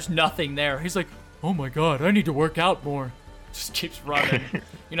 and there's nothing there. He's like, oh my god, I need to work out more. Just keeps running.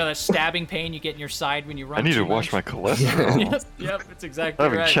 You know that stabbing pain you get in your side when you run I need too to watch my much? cholesterol. Yep, it's exactly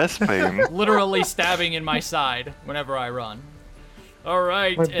I'm having right. chest pain. Literally stabbing in my side whenever I run. All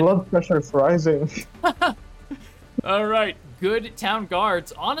right. My and- blood pressure is rising. All right, good town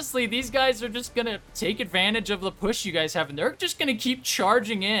guards. Honestly, these guys are just gonna take advantage of the push you guys have, and they're just gonna keep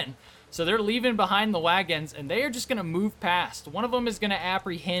charging in. So they're leaving behind the wagons, and they are just gonna move past. One of them is gonna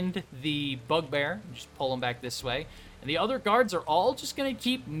apprehend the bugbear, and just pull him back this way, and the other guards are all just gonna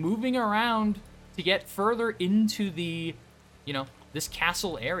keep moving around to get further into the, this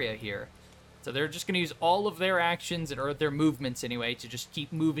castle area here. So they're just gonna use all of their actions, or their movements anyway, to just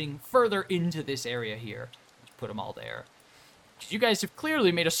keep moving further into this area here. Put them all there. You guys have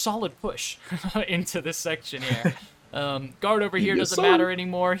clearly made a solid push into this section here. Guard over here doesn't matter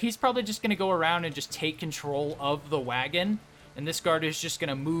anymore. He's probably just going to go around and just take control of the wagon. And this guard is just going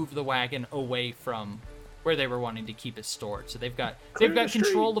to move the wagon away from where they were wanting to keep it stored. So they've got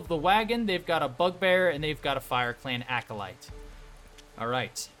control of the wagon, they've got a bugbear, and they've got a Fire Clan acolyte. All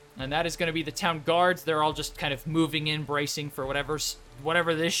right. And that is going to be the town guards. They're all just kind of moving in, bracing for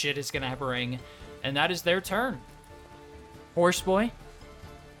whatever this shit is going to bring. And that is their turn. Horseboy,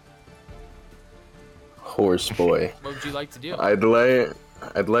 Horseboy. what would you like to do? I'd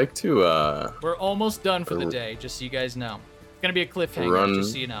like to We're almost done for the day, just so you guys know. It's gonna be a cliffhanger, Run.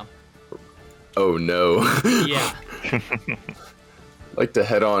 just so you know. oh no. Yeah. like to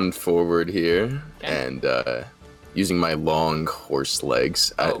head on forward here Okay. and using my long horse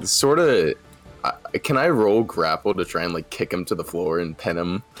legs. Oh. Can I roll grapple to try and like kick him to the floor and pin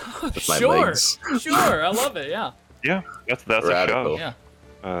him with my Sure. legs? Sure, I love it, yeah. Yeah, that's Radical. a shot.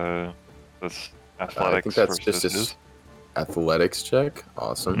 Yeah. That's I athletics think that's versus just his. a athletics check.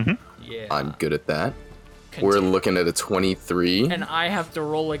 Awesome. Mhm. Yeah. I'm good at that. We're Continue. looking at a 23. And I have to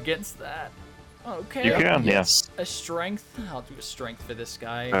roll against that. Okay. You can, Yes. A strength. I'll do a strength for this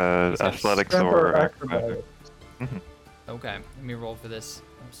guy. Yeah. He's got a Athletics Strength or or acrobatics. acrobatics? Okay, let me roll for this.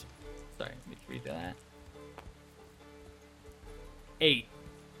 Sorry, let me read that. 8.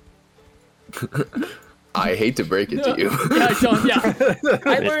 I hate to break it to you. Yeah, I don't. Yeah,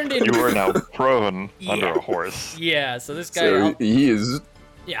 I learned in. You are now prone under Yeah. a horse. Yeah, so this guy. So he is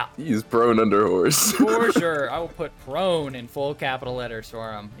Yeah, prone under horse. for sure. I will put prone in full capital letters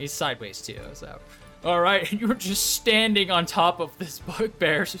for him. He's sideways too, so. All right, you're just standing on top of this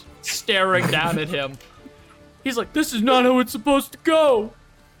bugbear, staring down at him. He's like, "This is not how it's supposed to go."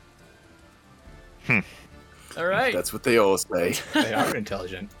 All right. That's what they all say. They are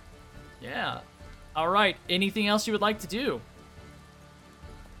intelligent. Yeah. All right. Anything else you would like to do?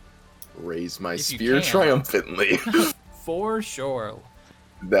 Raise my If you spear can. triumphantly. For sure.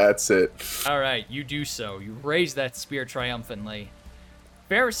 That's it. All right, you do so. You raise that spear triumphantly.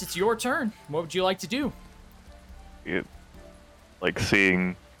 Ferris, it's your turn. What would you like to do? Like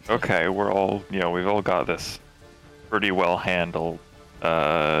seeing, okay, we're all, we've all got this pretty well handled.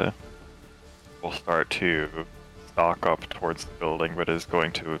 We'll start to stalk up towards the building, but is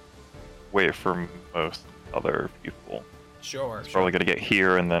going to wait for most other people. Sure. Probably going to get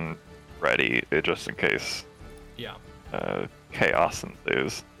here and then ready, just in case Yeah. chaos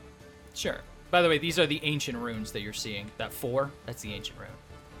ensues. Sure. By the way, these are the ancient runes that you're seeing. That 4, that's the ancient rune.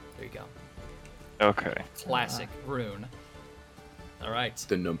 There you go. Okay. Classic rune. All right.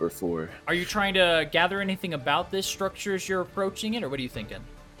 The number 4. Are you trying to gather anything about this structure as you're approaching it, or what are you thinking?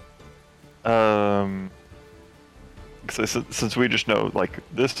 Since we just know, like,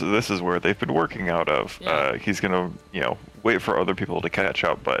 this is where they've been working out of, Yeah. he's gonna, wait for other people to catch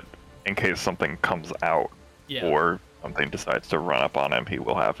up, but in case something comes out or something decides to run up on him, he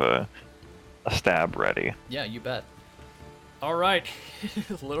will have a stab ready. Yeah, you bet. All right,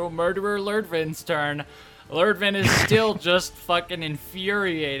 little murderer Lurdvin's turn. Lurdvin is still just fucking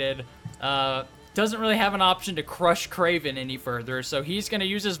infuriated. Doesn't really have an option to crush Craven any further, so he's gonna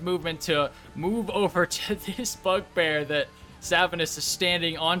use his movement to move over to this bugbear that Savinus is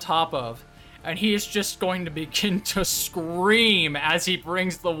standing on top of, and he is just going to begin to scream as he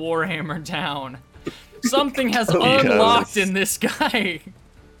brings the Warhammer down. Something has unlocked in this guy.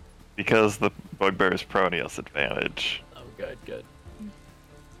 Because the bugbear is prone, he has advantage. Oh, good.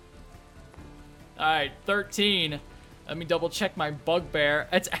 Alright, 13. Let me double check my bugbear.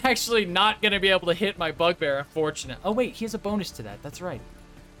 It's actually not going to be able to hit my bugbear, unfortunate. Oh, wait, he has a bonus to that. That's right.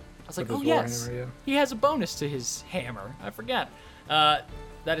 I was like, oh, yes. Warhammer, yeah. He has a bonus to his hammer. I forgot.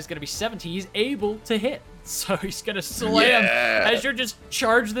 That is going to be 17. He's able to hit. So he's going to slam. As you're just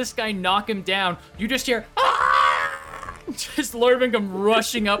charge this guy, knock him down, you just hear, ah! Just Lurvin come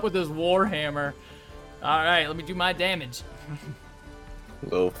rushing up with his warhammer. All right, let me do my damage.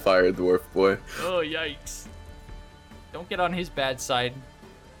 Little fire dwarf boy. Oh, yikes. Don't get on his bad side.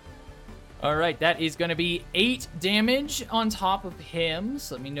 All right, that is going to be 8 damage on top of him.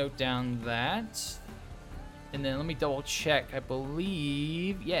 So let me note down that. And then let me double check. I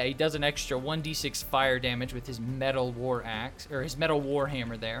believe, yeah, he does an extra 1d6 fire damage with his metal war axe, or his metal war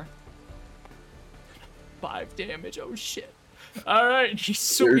hammer there. 5 damage, oh shit. All right,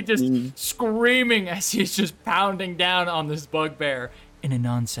 he's just screaming as he's just pounding down on this bugbear in a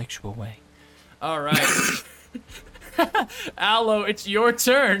non-sexual way. All right. Aloe, it's your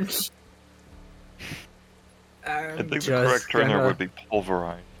turn. I think the correct trainer would be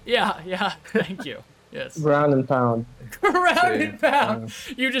pulverized. Yeah, thank you. Yes. Ground and pound. Ground and pound.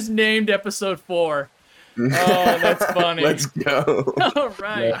 You just named episode 4. Oh, that's funny. Let's go. All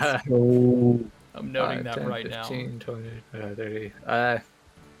right. Let's go. I'm noting 5, that 10, right 15, 20, 30. I'm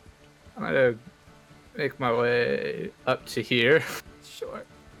gonna make my way up to here. now. Sure.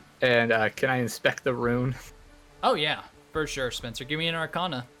 And can I inspect the rune? Oh, yeah. For sure, Spencer. Give me an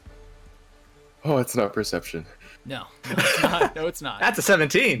arcana. Oh, it's not perception. No, it's not. No, it's not. That's a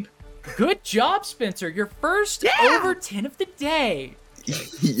 17. Good job, Spencer. Your first over 10 of the day.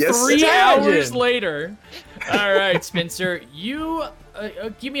 Yes. 3 imagine. hours later. All right, Spencer. You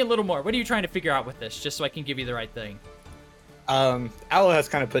give me a little more. What are you trying to figure out with this, just so I can give you the right thing? Aloe has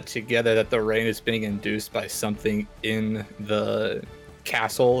kind of put together that the rain is being induced by something in the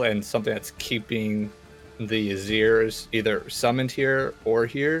castle and something that's keeping the Azirs either summoned here or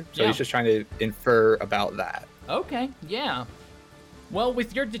here. So he's just trying to infer about that. Okay, yeah. Well,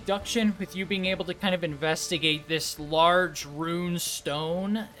 with your deduction, with you being able to kind of investigate this large rune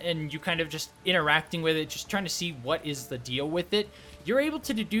stone and you kind of just interacting with it, just trying to see what is the deal with it, you're able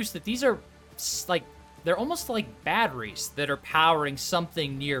to deduce that these are like, they're almost like batteries that are powering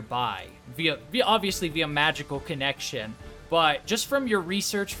something nearby via obviously via magical connection. But just from your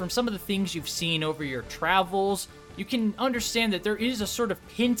research, from some of the things you've seen over your travels, you can understand that there is a sort of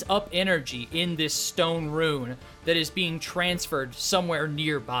pent-up energy in this stone rune that is being transferred somewhere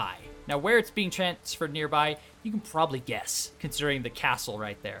nearby. Now, where it's being transferred nearby, you can probably guess, considering the castle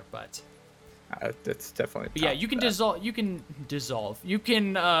right there. But That's definitely. yeah, you can dissolve. You can dissolve. You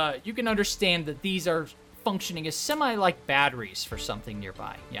can understand that these are functioning as semi-like batteries for something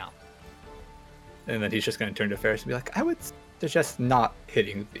nearby. Yeah. And then he's just going to turn to Ferris and be like, I would suggest not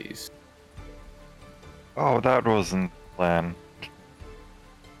hitting these. Oh, that wasn't the plan.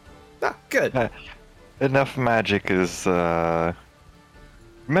 Ah, good. Enough magic is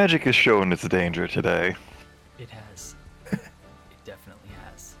shown its danger today. It has. It definitely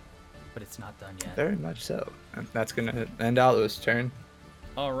has. But it's not done yet. Very much so. And that's going to end Aloe's turn.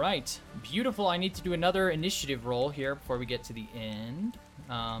 All right. Beautiful. I need to do another initiative roll here before we get to the end.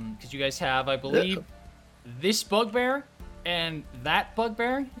 Because you guys have, I believe, this bugbear and that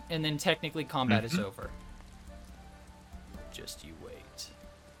bugbear, and then technically combat is over. Just you wait.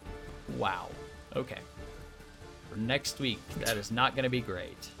 Wow. Okay. For next week, that is not going to be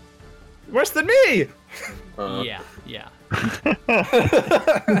great. Worse than me! Yeah.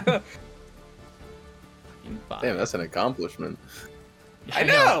 Damn, that's an accomplishment. I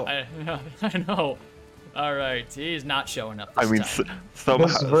know! I know. All right, he's not showing up this I mean, time.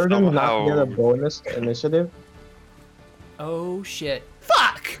 Does Verdun not get a bonus to initiative? Oh, shit.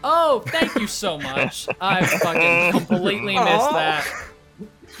 Fuck! Oh, thank you so much. I fucking completely missed that.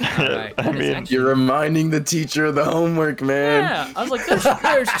 Alright, I mean, You're reminding the teacher of the homework, man. yeah, I was like,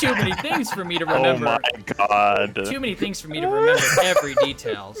 there's too many things for me to remember. Oh my god. Too many things for me to remember every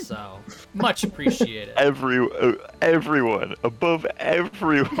detail, so much appreciated. Everyone, above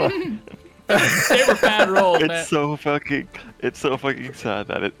everyone. They were bad rolls, man. It's so fucking sad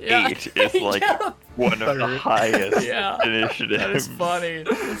that an Yeah. 8 is like one of the highest Yeah. initiatives. That is funny.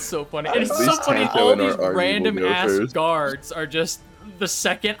 It's so funny. And it's At so least funny. Tanto All and our these army will random go ass first. guards are just the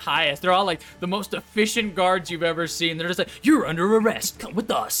second highest. They're all like the most efficient guards you've ever seen. They're just like, you're under arrest. Come with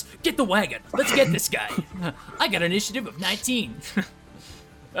us. Get the wagon. Let's get this guy. I got an initiative of 19.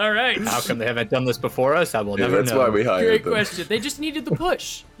 All right. How come they haven't done this before us? I will Yeah, never that's know. why we hired Great them. question. They just needed the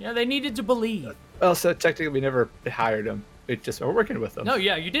push. Yeah, they needed to believe. Well, so technically we never hired them. We just are working with them. No,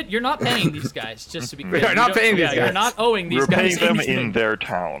 yeah, you did. You're not paying these guys, just to be clear. We are not You don't- paying these yeah, You're guys. not owing these We're guys paying them anything. in their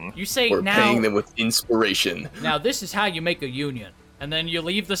town. You say We're now. paying them with inspiration. Now this is how you make a union. And then you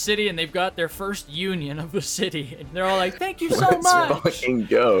leave the city and they've got their first union of the city. And they're all like, thank you so Let's much. fucking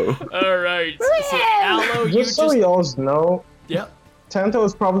go. All right. So, Aloe, you Just so y'all know, Yep. Tanto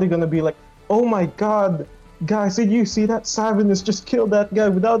is probably gonna be like, oh my god, guys, did you see that Savinus just killed that guy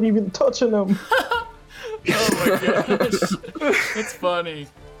without even touching him? Oh my gosh. That's funny.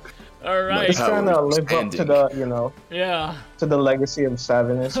 All right. He's trying to Power live up to expanding. the, Yeah. to the legacy of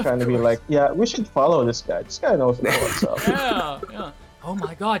Savinus, trying to be like, yeah, we should follow this guy. This guy knows what's up. Yeah. Yeah. Oh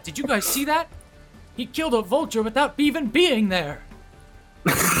my god. Did you guys see that? He killed a vulture without even being there.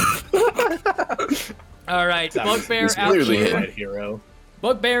 All right. Bugbear He's out clearly here. him. Right, hero.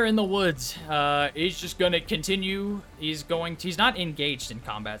 Bugbear in the woods. He's just gonna continue. He's not engaged in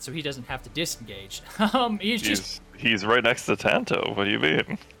combat, so he doesn't have to disengage. He's right next to Tanto. What do you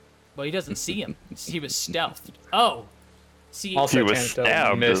mean? Well, he doesn't see him. He was stealthed. Oh, see. Also, He was Tanto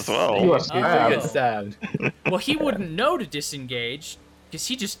stabbed missed- as well. He was Oh. He stabbed. gets stabbed. Well, he wouldn't know to disengage because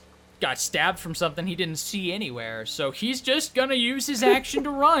he just got stabbed from something he didn't see anywhere. So he's just gonna use his action to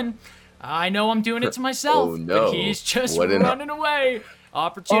run. I know I'm doing it to myself, Oh, no. but he's just What an- running away.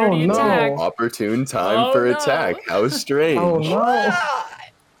 Opportunity Oh, no. attack. Opportune time Oh, for no. attack. How strange. Oh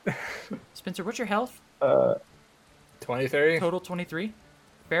no! Spencer, what's your health? 23. Total 23.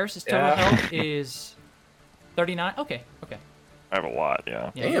 Ferris's total Yeah. health is 39. Okay. I have a lot,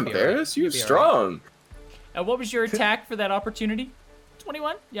 yeah. Yeah, Damn, you'll be all right. Paris, you're You'll be all right. strong. And what was your attack for that opportunity?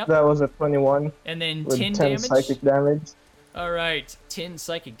 21? Yep. That was a 21 And then with 10 10 damage? psychic damage. All right, 10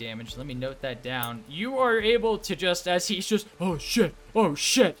 psychic damage. Let me note that down. You are able to just, as he's just, oh shit,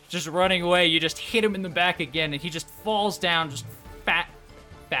 just running away, you just hit him in the back again, and he just falls down, just fat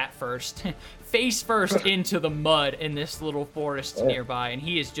first, face first into the mud in this little forest nearby, and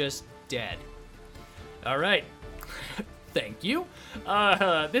he is just dead. All right, thank you.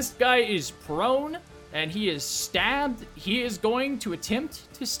 This guy is prone, and he is stabbed. He is going to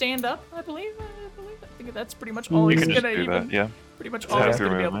attempt to stand up, I believe. I think that's pretty much all You he's can just gonna do even. that, yeah. Pretty much Just all have he's your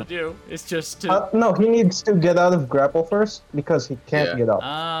gonna be able to movement. do is just to. No, he needs to get out of grapple first because he can't Yeah. get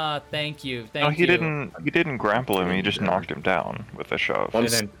up. Thank you. No, Thank he you. didn't. He didn't grapple him. He just knocked him down with a shove. I'm,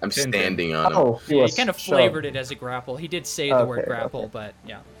 And then I'm pinned him. standing on him. Oh, he Yeah, was he kind of shoved. flavored it as a grapple. He did say the word Okay, grapple, okay. but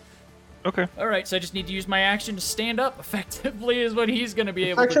yeah. Okay. All right, so I just need to use my action to stand up. Effectively, is what he's gonna be It's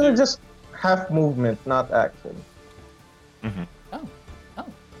able to actually do. just half movement, not action. Oh.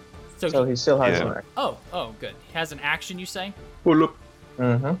 So So he. he still has Yeah. an action. Oh, good. He has an action, you say? Oh, look.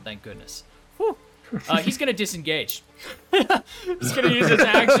 Mm-hmm. Thank goodness. Whew. He's gonna disengage. He's gonna use his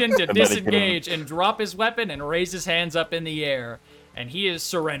action to disengage and drop his weapon and raise his hands up in the air, and he is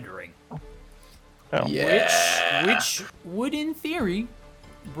surrendering. Oh. Yeah. Which would, in theory,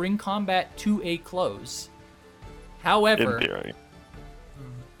 bring combat to a close. However, In theory.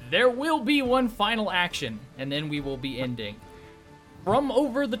 there will be one final action, and then we will be ending. From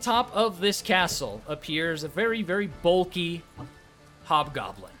over the top of this castle appears a very, very bulky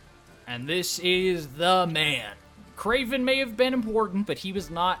hobgoblin. And this is the man. Craven may have been important, but he was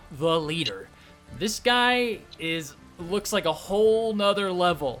not the leader. This guy looks like a whole nother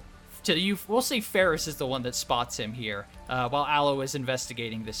level. To you, we'll say Ferris is the one that spots him here, while Aloe is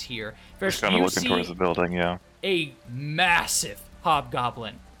investigating this here. Ferris, Just kind of you looking see towards the building, yeah. a massive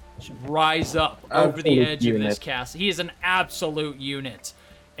hobgoblin rise up over the Absolute edge of this unit. castle. He is an absolute unit.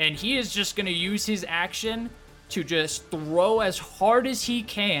 And he is just going to use his action to just throw as hard as he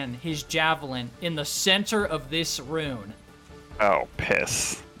can his javelin in the center of this rune. Oh,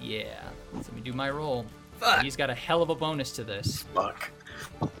 piss. Yeah. Let me do my roll. He's got a hell of a bonus to this. Fuck.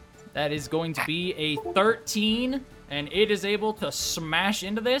 That is going to be a 13, and it is able to smash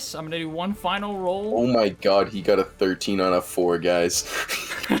into this. I'm going to do one final roll. Oh my god, he got a 13 on a 4, guys.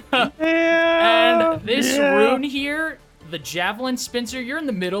 And this rune here, the javelin, Spencer, you're in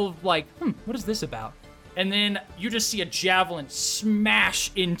the middle of like, what is this about? And then you just see a javelin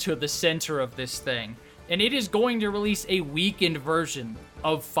smash into the center of this thing. And it is going to release a weakened version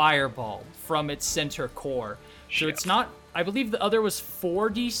of Fireball from its center core. So it's not I believe the other was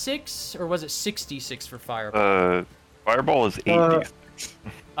 4d6, or was it 6d6 for fireball? Fireball is 8d6.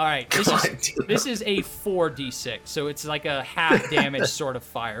 All right, this is a 4d6, so it's like a half damage sort of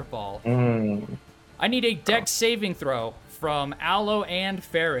fireball. I need a dex saving throw from Aloe and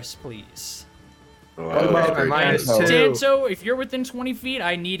Ferris, please. What about my minus 2? Tanto, if you're within 20 feet,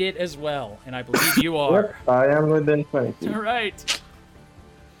 I need it as well, and I believe you are. Yep, I am within 20 feet. All right.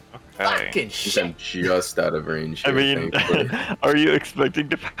 Okay. Fucking shit. I'm just out of range. I Here, mean, thankfully. are you expecting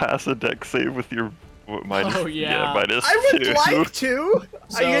to pass a dex save with your minus? Oh, yeah. Minus I would 2? like to.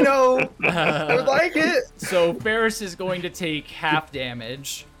 So- You know, I would like it. So Ferris is going to take half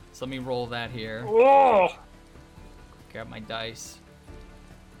damage. So let me roll that here. Grab my dice.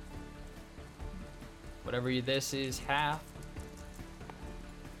 Whatever this is, half.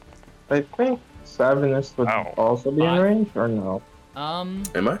 I think Savinus would Ow. also be in range, or no? Am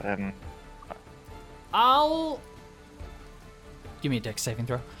I? I'll give me a dex saving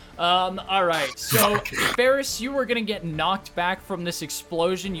throw. All right. So Ferris, you are gonna get knocked back from this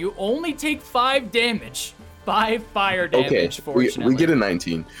explosion. You only take 5 damage, 5 fire damage. Okay, Fortunately, we get a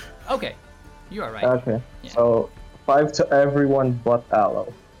 19. Okay, you are right. Okay, Yeah. so 5 to everyone but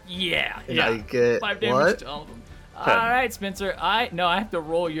Aloe. Yeah, And yeah. I get 5 damage what? to all of them. All right, Spencer. I have to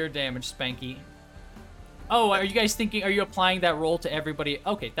roll your damage, Spanky. Oh, are you guys thinking? Are you applying that roll to everybody?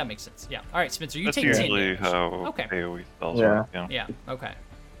 Okay, that makes sense. Yeah. All right, Spencer, you That's take 10 usually damage. how Okay. AoE spells Yeah. work. Yeah. Yeah. Okay.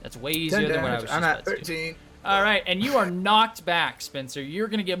 That's way 10 easier than what I damage. was I'm just at about to do. 13. All right, and you are knocked back, Spencer. You're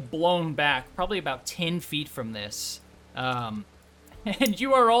gonna get blown back, probably about 10 feet from this, and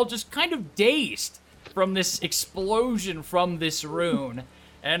you are all just kind of dazed from this explosion from this rune.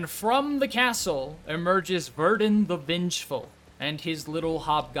 And from the castle emerges Verdun the Vengeful and his little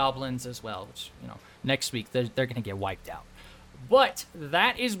hobgoblins as well, which, you know, next week they're going to get wiped out. But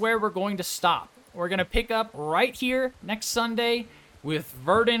that is where we're going to stop. We're going to pick up right here next Sunday with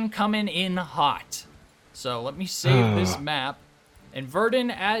Verdun coming in hot. So let me save this map. And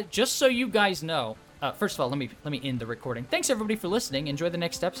Verdun, just so you guys know, first of all, let me end the recording. Thanks everybody for listening. Enjoy the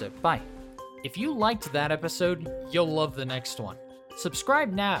next episode. Bye. If you liked that episode, you'll love the next one.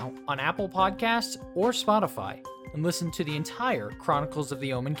 Subscribe now on Apple Podcasts or Spotify and listen to the entire Chronicles of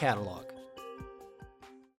the Omen catalog.